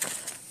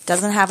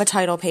 Doesn't have a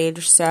title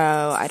page, so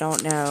I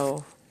don't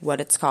know what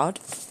it's called.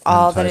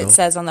 All that it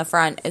says on the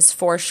front is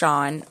for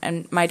Sean,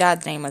 and my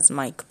dad's name was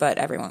Mike, but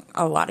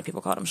a lot of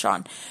people called him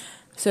Sean.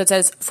 So it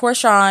says, for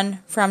Sean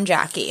from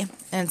Jackie,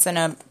 and it's in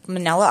a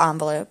manila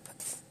envelope.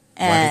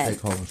 Why did they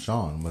call him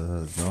Sean? Was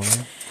his middle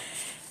name?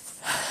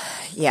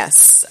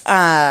 Yes.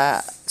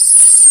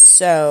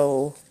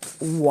 So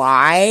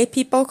why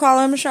people call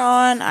him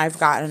Sean, I've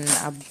gotten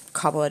a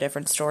couple of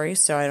different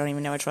stories, so I don't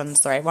even know which one's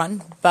the right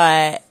one.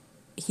 But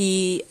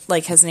he,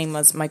 his name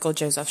was Michael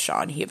Joseph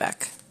Sean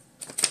Hubeck.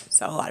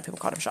 So a lot of people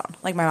called him Sean.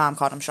 My mom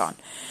called him Sean.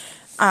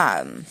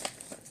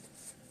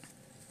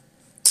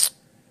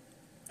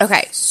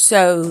 Okay,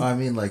 so... I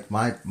mean,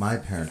 my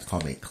parents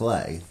call me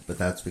Clay, but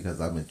that's because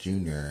I'm a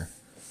junior,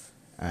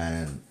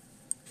 and...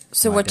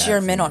 So what's your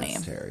middle name?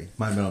 Terry.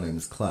 My middle name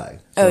is Clay.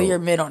 So your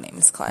middle name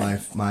is Clay.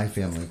 My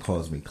family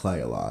calls me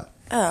Clay a lot.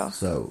 Oh.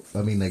 So,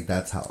 I mean,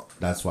 that's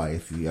why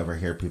if you ever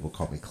hear people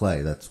call me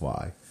Clay, that's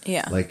why.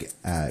 Yeah.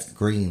 At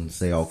Greens,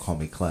 they all call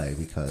me Clay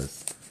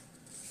because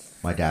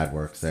my dad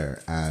works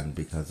there, and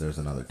because there's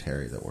another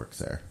Terry that works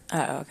there.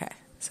 Oh, okay.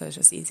 So it's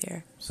just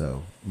easier.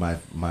 So my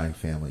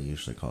family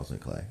usually calls me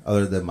Clay.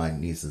 Other than my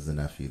nieces and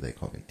nephew, they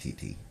call me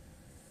TT.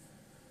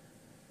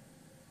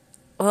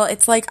 Well,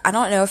 it's I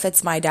don't know if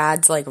it's my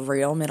dad's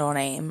real middle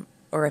name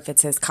or if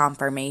it's his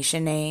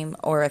confirmation name,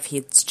 or if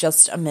it's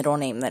just a middle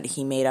name that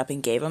he made up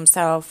and gave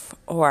himself,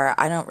 or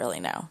I don't really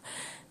know.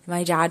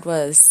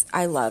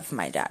 I love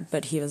my dad,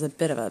 but he was a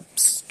bit of a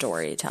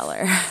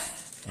storyteller.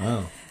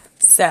 Oh.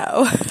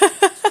 So.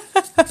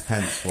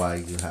 Hence why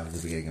you have the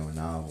beginning of a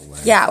novel.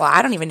 Right? Yeah, well,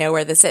 I don't even know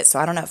where this is, so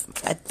I don't know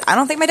I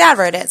don't think my dad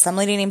wrote it. Some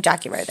lady named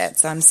Jackie wrote it,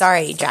 so I'm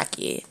sorry,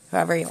 Jackie,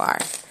 whoever you are.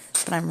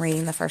 But I'm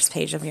reading the first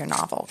page of your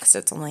novel because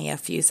it's only a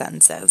few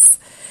sentences.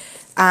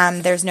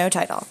 There's no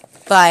title,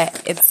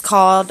 but it's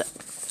called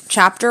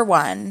Chapter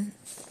 1.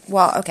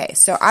 Well, okay,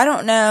 so I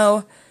don't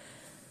know.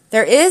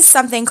 There is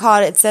something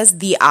called, it says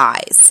The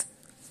Eyes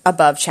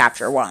above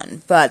Chapter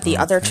 1, but the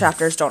other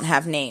chapters don't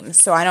have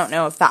names, so I don't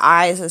know if The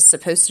Eyes is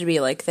supposed to be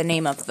like the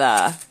name of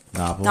the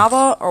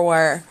novel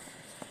or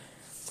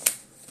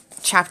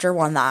Chapter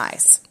 1, The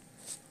Eyes.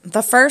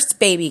 The first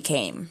baby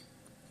came.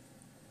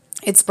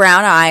 Its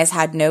brown eyes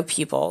had no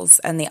pupils,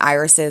 and the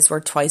irises were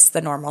twice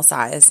the normal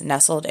size,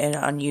 nestled in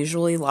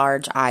unusually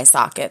large eye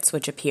sockets,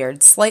 which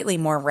appeared slightly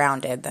more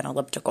rounded than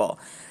elliptical,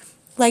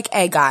 like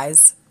egg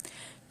eyes.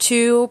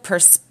 Two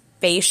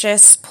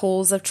spacious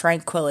pools of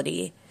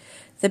tranquility.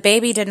 The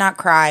baby did not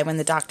cry when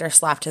the doctor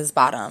slapped his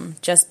bottom,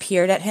 just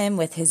peered at him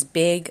with his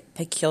big,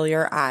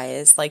 peculiar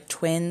eyes like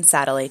twin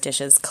satellite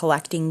dishes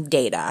collecting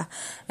data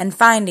and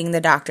finding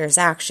the doctor's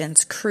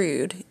actions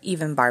crude,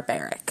 even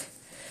barbaric.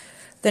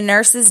 The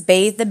nurses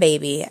bathed the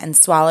baby and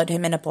swallowed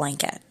him in a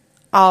blanket,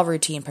 all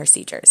routine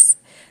procedures.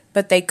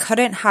 But they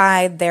couldn't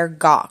hide their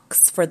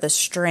gawks for the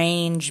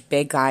strange,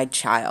 big-eyed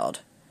child.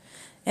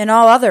 In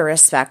all other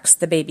respects,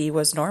 the baby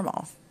was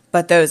normal.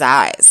 But those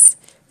eyes,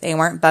 they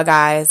weren't bug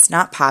eyes,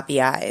 not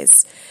poppy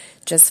eyes,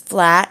 just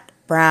flat,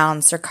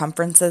 brown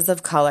circumferences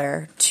of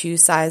color, 2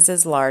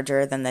 sizes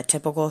larger than the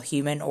typical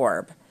human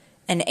orb.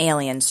 An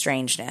alien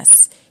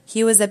strangeness.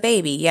 He was a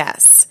baby,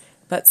 yes,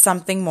 but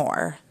something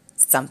more,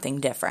 something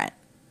different.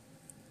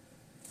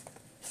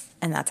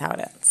 And that's how it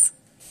ends.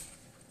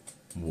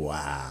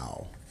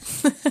 Wow.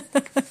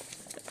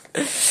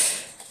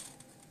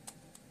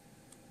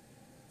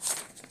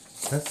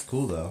 That's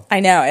cool, though.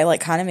 I know. It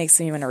kind of makes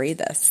me want to read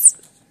this.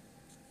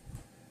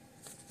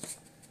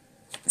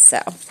 So,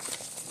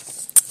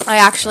 I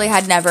actually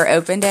had never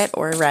opened it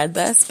or read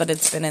this, but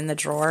it's been in the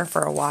drawer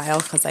for a while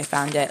because I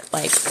found it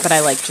but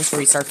I just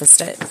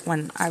resurfaced it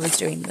when I was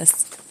doing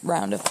this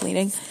round of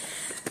cleaning.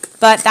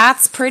 But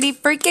that's pretty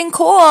freaking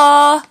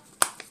cool.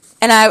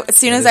 And as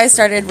soon as I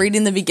started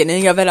reading the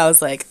beginning of it, I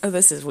was like, oh,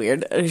 this is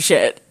weird as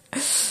shit.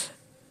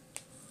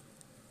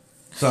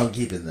 So I'm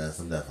keeping this.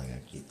 I'm definitely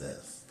going to keep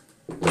this.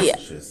 Yeah.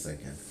 Just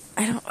thinking.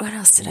 What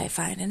else did I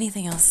find?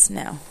 Anything else?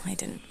 No, I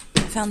didn't.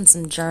 I found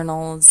some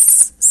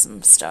journals,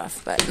 some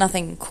stuff, but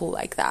nothing cool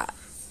like that.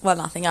 Well,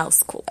 nothing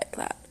else cool like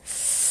that.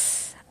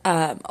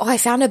 I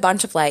found a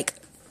bunch of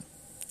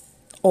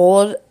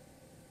old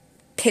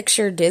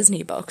picture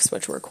Disney books,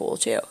 which were cool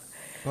too.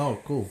 Oh,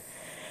 cool.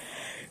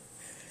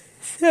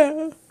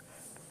 So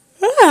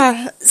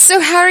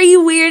how are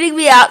you weirding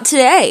me out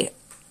today?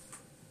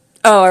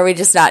 Oh, are we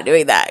just not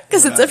doing that?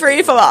 Because it's a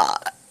free-for-all.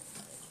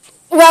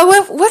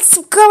 Well, what's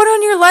going on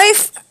in your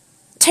life,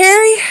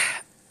 Terry?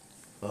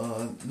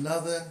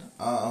 Nothing.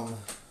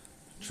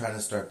 Trying to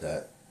start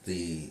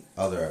the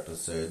other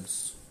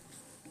episodes.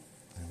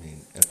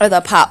 Or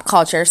the pop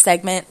culture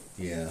segment.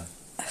 Yeah.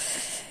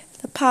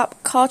 The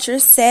pop culture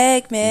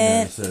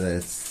segment. So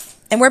that's...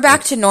 And we're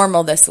back to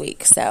normal this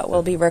week, so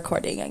we'll be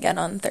recording again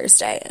on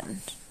Thursday,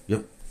 and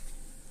yep,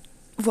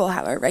 we'll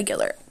have a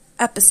regular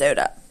episode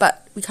up.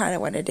 But we kind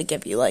of wanted to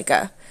give you I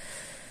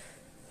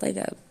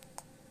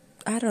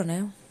don't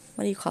know,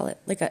 what do you call it?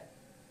 Like a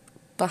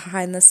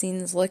behind the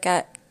scenes look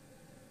at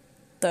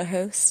the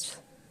host.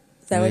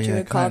 Is that what you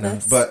would call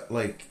this? But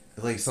like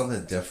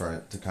something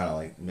different to kind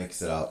of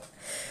mix it up.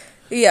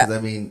 Yeah.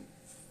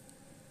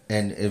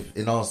 And if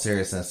in all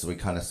seriousness, we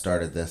kind of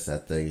started this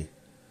at the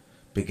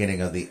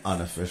beginning of the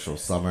unofficial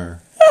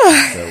summer.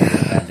 So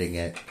we're ending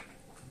it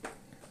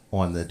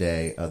on the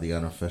day of the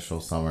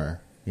unofficial summer.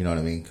 You know what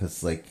I mean?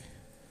 Because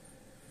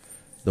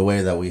the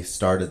way that we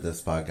started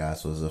this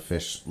podcast was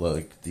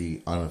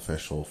the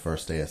unofficial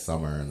first day of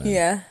summer, and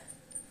then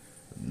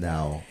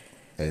now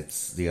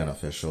it's the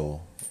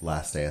unofficial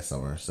last day of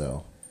summer.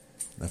 So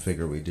I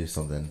figured we'd do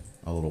something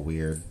a little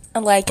weird. I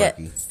like it.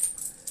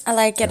 I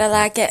like it.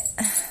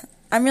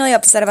 I'm really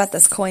upset about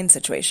this coin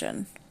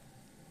situation.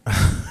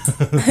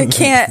 I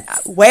can't.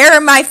 Where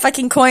are my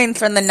fucking coins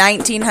from the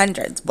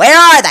 1900s? Where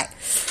are they?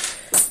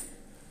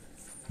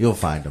 You'll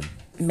find them.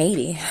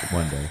 Maybe.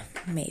 One day.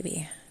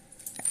 Maybe.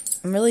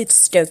 I'm really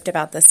stoked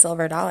about this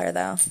silver dollar,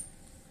 though.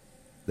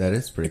 That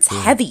is pretty cool.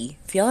 It's heavy.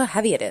 Feel how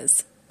heavy it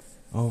is.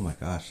 Oh my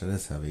gosh, that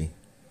is heavy.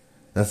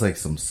 That's like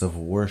some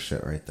Civil War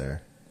shit right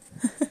there.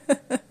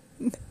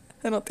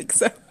 I don't think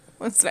so.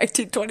 It's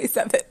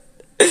 1927.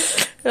 I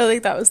don't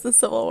think that was the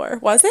Civil War.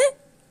 Was it?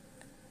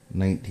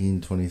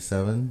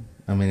 1927?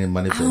 I mean, it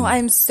might have been... Oh,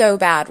 I'm so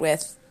bad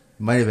with...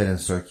 Might have been in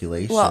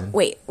circulation. Well,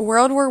 wait.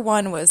 World War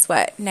I was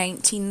what?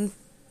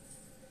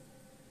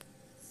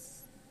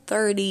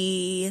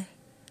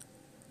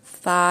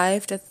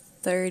 1935 to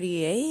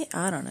 38?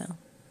 I don't know.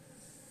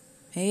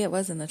 Maybe it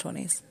was in the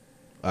 20s.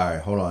 All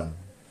right, hold on.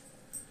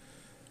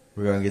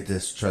 We're going to get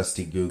this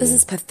trusty Google. This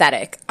is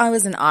pathetic. I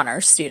was an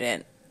honors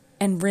student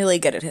and really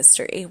good at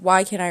history.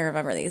 Why can't I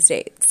remember these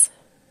dates?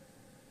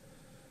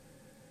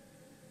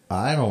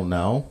 I don't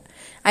know.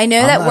 I know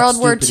I'm that not World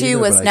War stupid II either,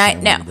 was but I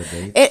can't no. remember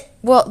the dates.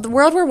 The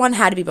World War I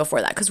had to be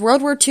before that because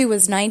World War II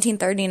was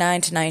 1939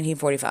 to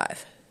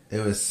 1945.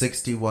 It was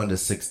 61 to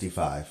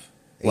 65.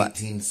 What?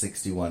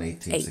 1861,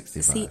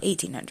 1865. See,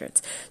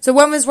 1800s. So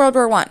when was World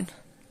War One?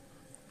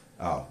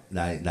 Oh,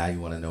 now you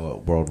want to know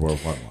what World War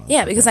One was?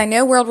 Yeah, because I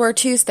know World War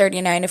II is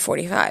 39 to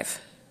 45.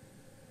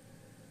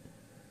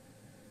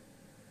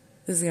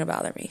 This is gonna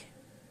bother me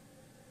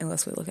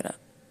unless we look it up.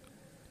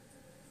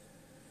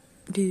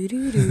 Do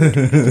do do do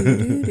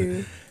do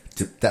do.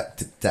 Tip tap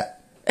tip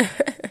tap.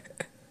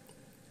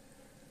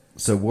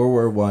 So World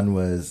War One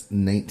was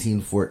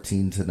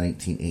 1914 to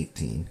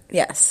 1918.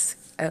 Yes.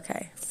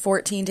 Okay.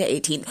 14 to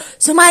 18.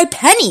 So my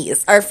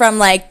pennies are from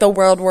like the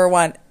World War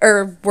One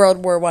or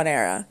World War One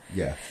era.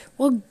 Yeah.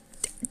 Well,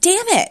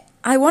 damn it!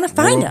 I want to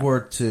find World them.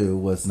 War II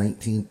was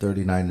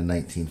 1939 to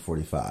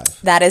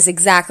 1945. That is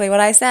exactly what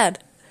I said.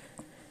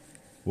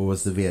 What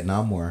was the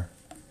Vietnam War?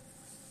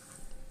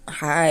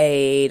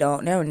 I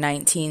don't know.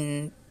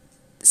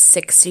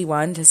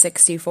 1961 to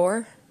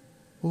 64.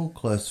 Oh,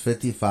 close.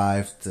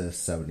 55 to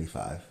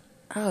 75.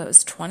 Oh, it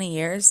was 20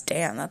 years.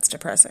 Damn, that's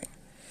depressing.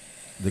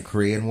 The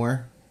Korean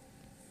War?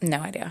 No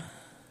idea.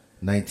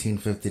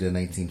 1950 to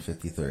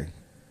 1953.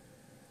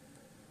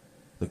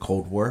 The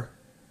Cold War?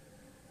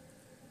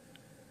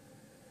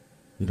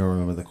 You don't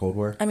remember the Cold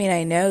War? I mean,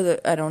 I know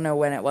that. I don't know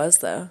when it was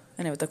though.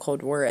 I know what the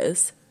Cold War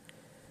is.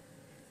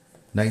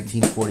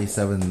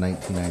 1947 to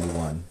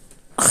 1991.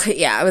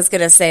 Yeah, I was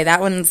gonna say that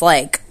one's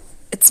like,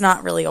 it's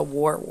not really a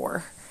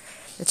war.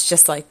 It's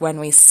just like when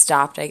we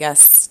stopped, I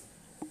guess,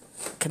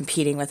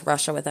 competing with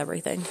Russia with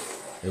everything.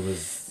 It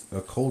was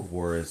a Cold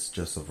War is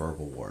just a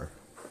verbal war.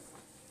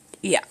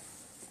 Yeah.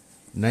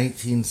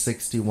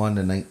 1861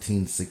 to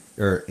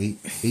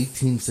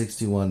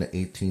 1861 to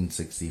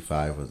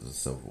 1865 was the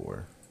Civil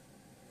War.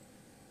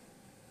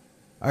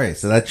 All right,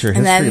 so that's your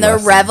history And then the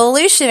lesson.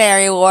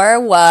 Revolutionary War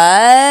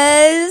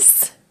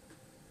was.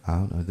 I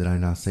don't know. Did I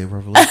not say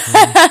revolution?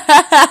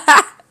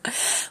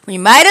 We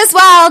might as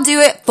well do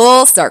it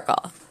full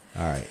circle.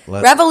 All right.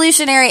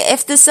 Revolutionary.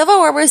 If the Civil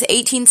War was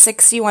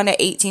 1861 to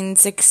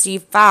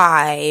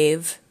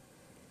 1865,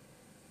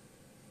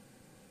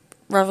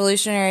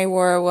 Revolutionary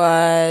War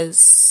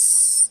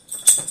was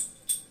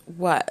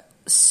what?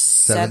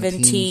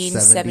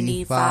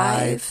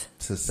 1775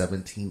 to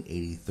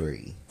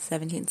 1783.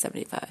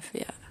 1775.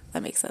 Yeah,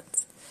 that makes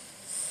sense.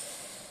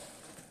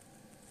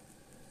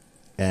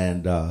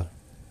 And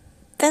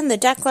Then the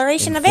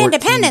Declaration of 14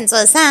 Independence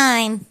was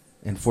signed.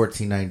 in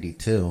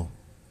 1492.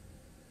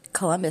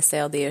 Columbus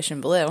sailed the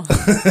ocean blue.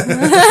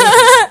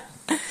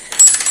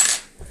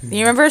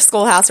 You remember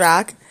Schoolhouse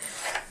Rock?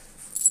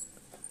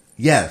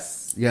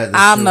 Yes. Yeah.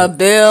 I'm a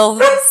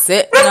bill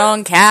sitting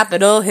on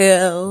Capitol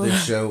Hill. The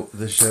show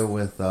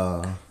with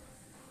or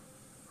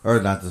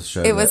not the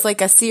show. It was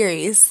like a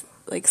series,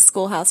 like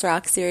Schoolhouse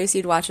Rock series.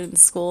 You'd watch it in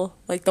school.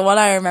 Like the one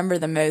I remember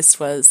the most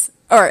was,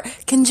 or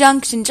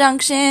Conjunction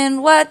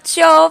Junction, what's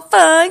your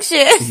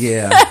function?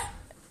 Yeah.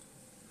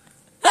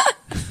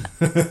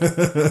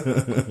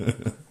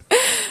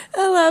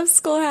 I love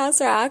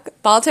Schoolhouse Rock.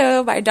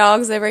 Balto, my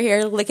dog's over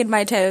here licking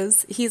my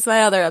toes. He's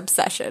my other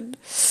obsession.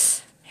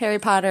 Harry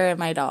Potter and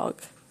my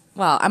dog.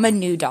 Well, I'm a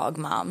new dog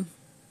mom.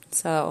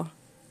 So,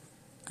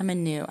 I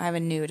have a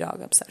new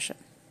dog obsession.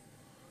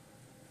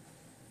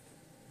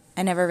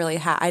 I never really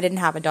I didn't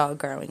have a dog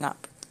growing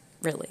up,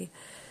 really.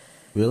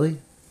 Really?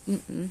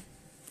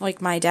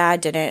 Like, my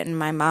dad didn't, and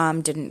my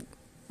mom didn't,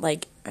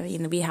 like, I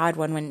mean, we had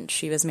one when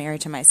she was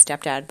married to my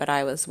stepdad, but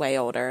I was way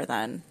older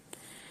then.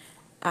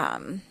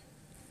 And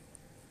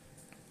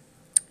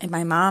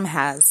my mom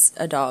has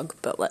a dog,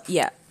 but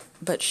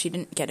she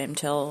didn't get him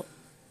till,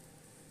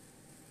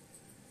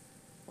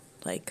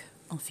 like,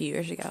 a few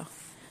years ago.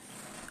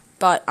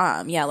 But,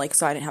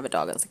 so I didn't have a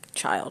dog as, like, a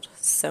child.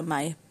 So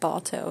my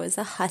Balto is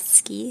a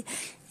husky,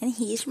 and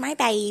he's my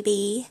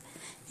baby.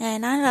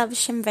 And I love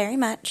him very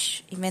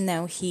much, even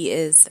though he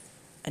is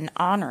an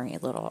ornery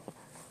little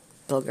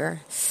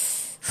booger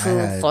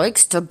who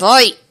likes to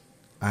bite.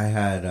 I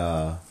had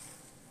a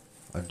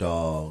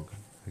dog.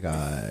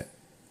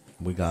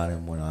 We got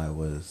him when I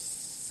was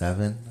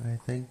 7, I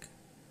think.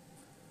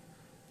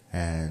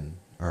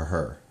 Or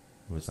her.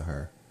 It was a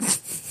her.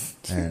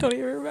 I don't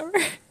even remember.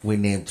 We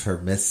named her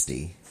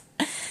Misty.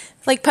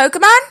 Like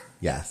Pokemon?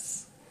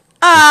 Yes. Oh,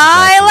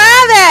 I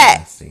love it.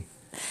 Misty.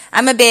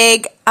 I'm a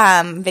big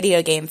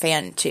video game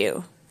fan,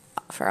 too,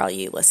 for all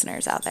you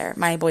listeners out there.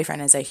 My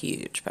boyfriend is a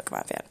huge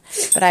Pokemon fan,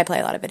 but I play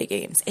a lot of video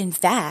games. In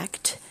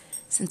fact,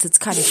 since it's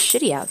kind of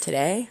shitty out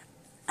today,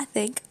 I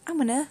think I'm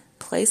going to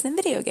play some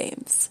video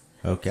games.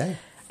 Okay.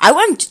 I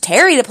want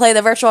Terry to play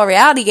the virtual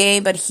reality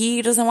game, but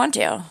he doesn't want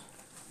to.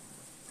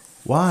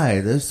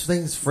 Why? Those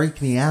things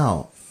freak me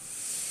out.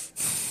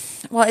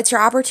 Well, it's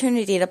your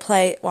opportunity to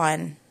play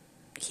one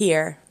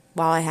here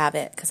while I have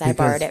it because I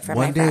borrowed it from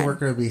my one friend. day we're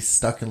going to be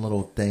stuck in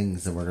little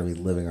things and we're going to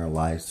be living our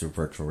lives through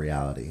virtual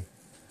reality.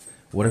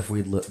 What if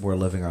we're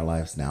living our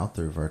lives now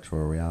through virtual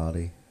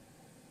reality?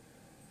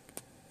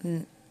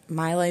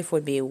 My life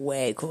would be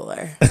way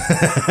cooler.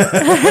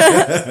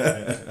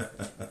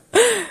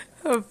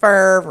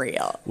 For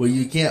real. Well,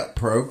 you can't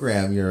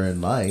program your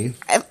own life.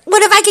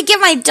 What if I could give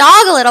my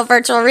dog a little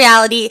virtual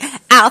reality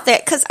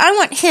outfit? Because I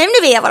want him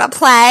to be able to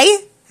play.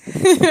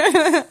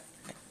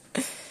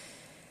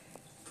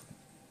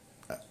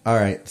 All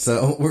right,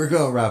 so we're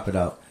going to wrap it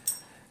up.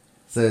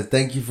 So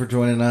thank you for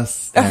joining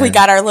us. We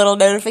got our little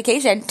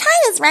notification. Time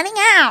is running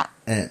out.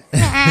 And,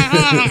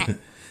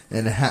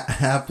 and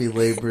happy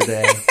Labor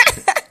Day.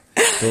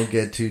 Don't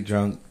get too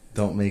drunk.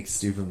 Don't make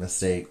stupid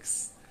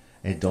mistakes.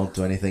 And don't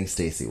do anything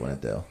Stacy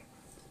wouldn't do.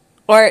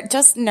 Or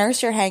just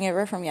nurse your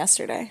hangover from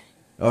yesterday.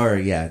 Or,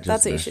 yeah. Just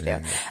that's what you should do.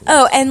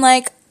 Oh, and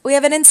like, we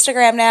have an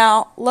Instagram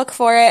now. Look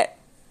for it.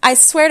 I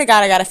swear to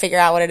God, I got to figure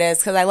out what it is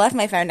because I left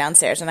my phone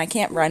downstairs and I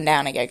can't run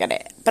down and go get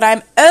it. But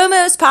I'm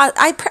almost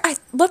positive. I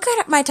look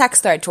at my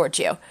text thread towards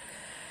you.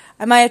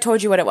 I might have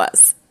told you what it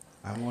was.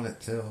 I'm on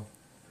it too.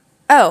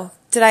 Oh,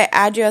 did I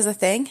add you as a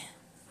thing?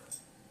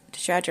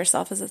 Did you add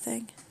yourself as a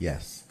thing?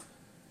 Yes.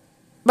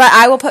 But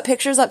I will put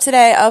pictures up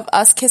today of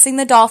us kissing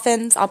the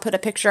dolphins. I'll put a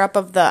picture up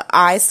of the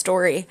eye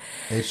story.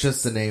 It's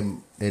just the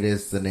name. It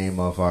is the name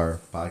of our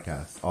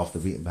podcast, Off the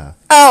Beaten Path.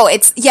 Oh,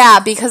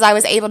 because I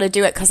was able to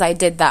do it because I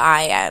did the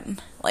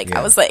IN.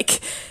 I was like,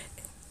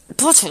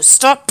 Bluetooth,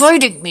 stop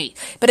biting me.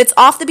 But it's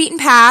Off the Beaten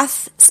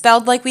Path,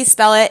 spelled like we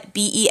spell it,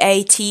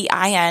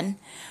 BEATIN.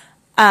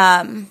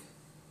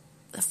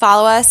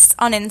 Follow us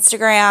on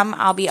Instagram.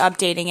 I'll be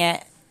updating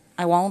it.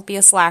 I won't be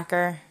a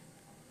slacker.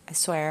 I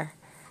swear.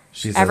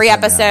 Every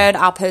episode,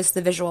 I'll post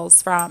the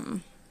visuals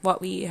from what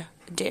we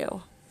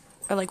do.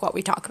 Or what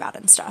we talk about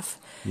and stuff.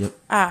 Yep.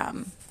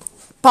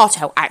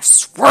 Balto, I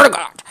swear to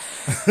God.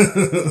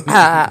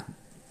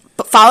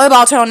 But follow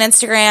Balto on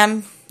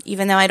Instagram,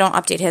 even though I don't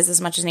update his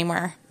as much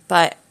anymore.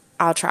 But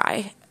I'll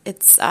try.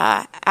 It's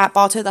at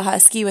Balto the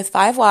Husky with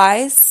 5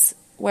 Ys.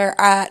 We're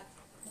at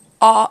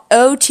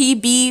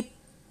OTBP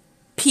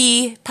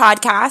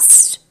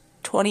Podcast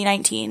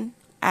 2019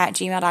 at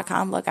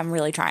gmail.com. Look, I'm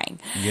really trying.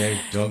 Yeah,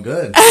 doing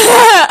good.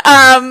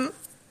 And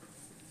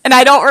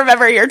I don't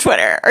remember your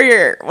Twitter or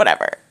your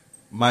whatever.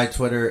 My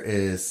Twitter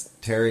is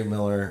Terry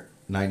Miller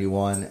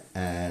 91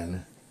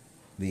 and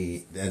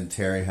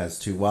Terry has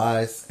 2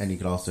 Ys, and you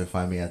can also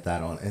find me at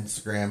that on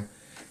Instagram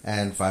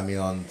and find me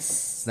on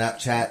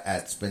Snapchat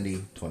at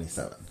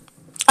Spindy27.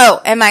 Oh,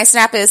 and my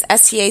snap is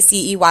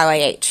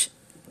STACEYYH.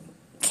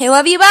 Okay,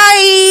 love you,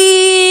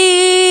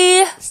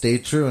 bye! Stay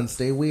true and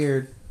stay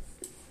weird.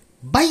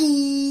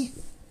 Bye!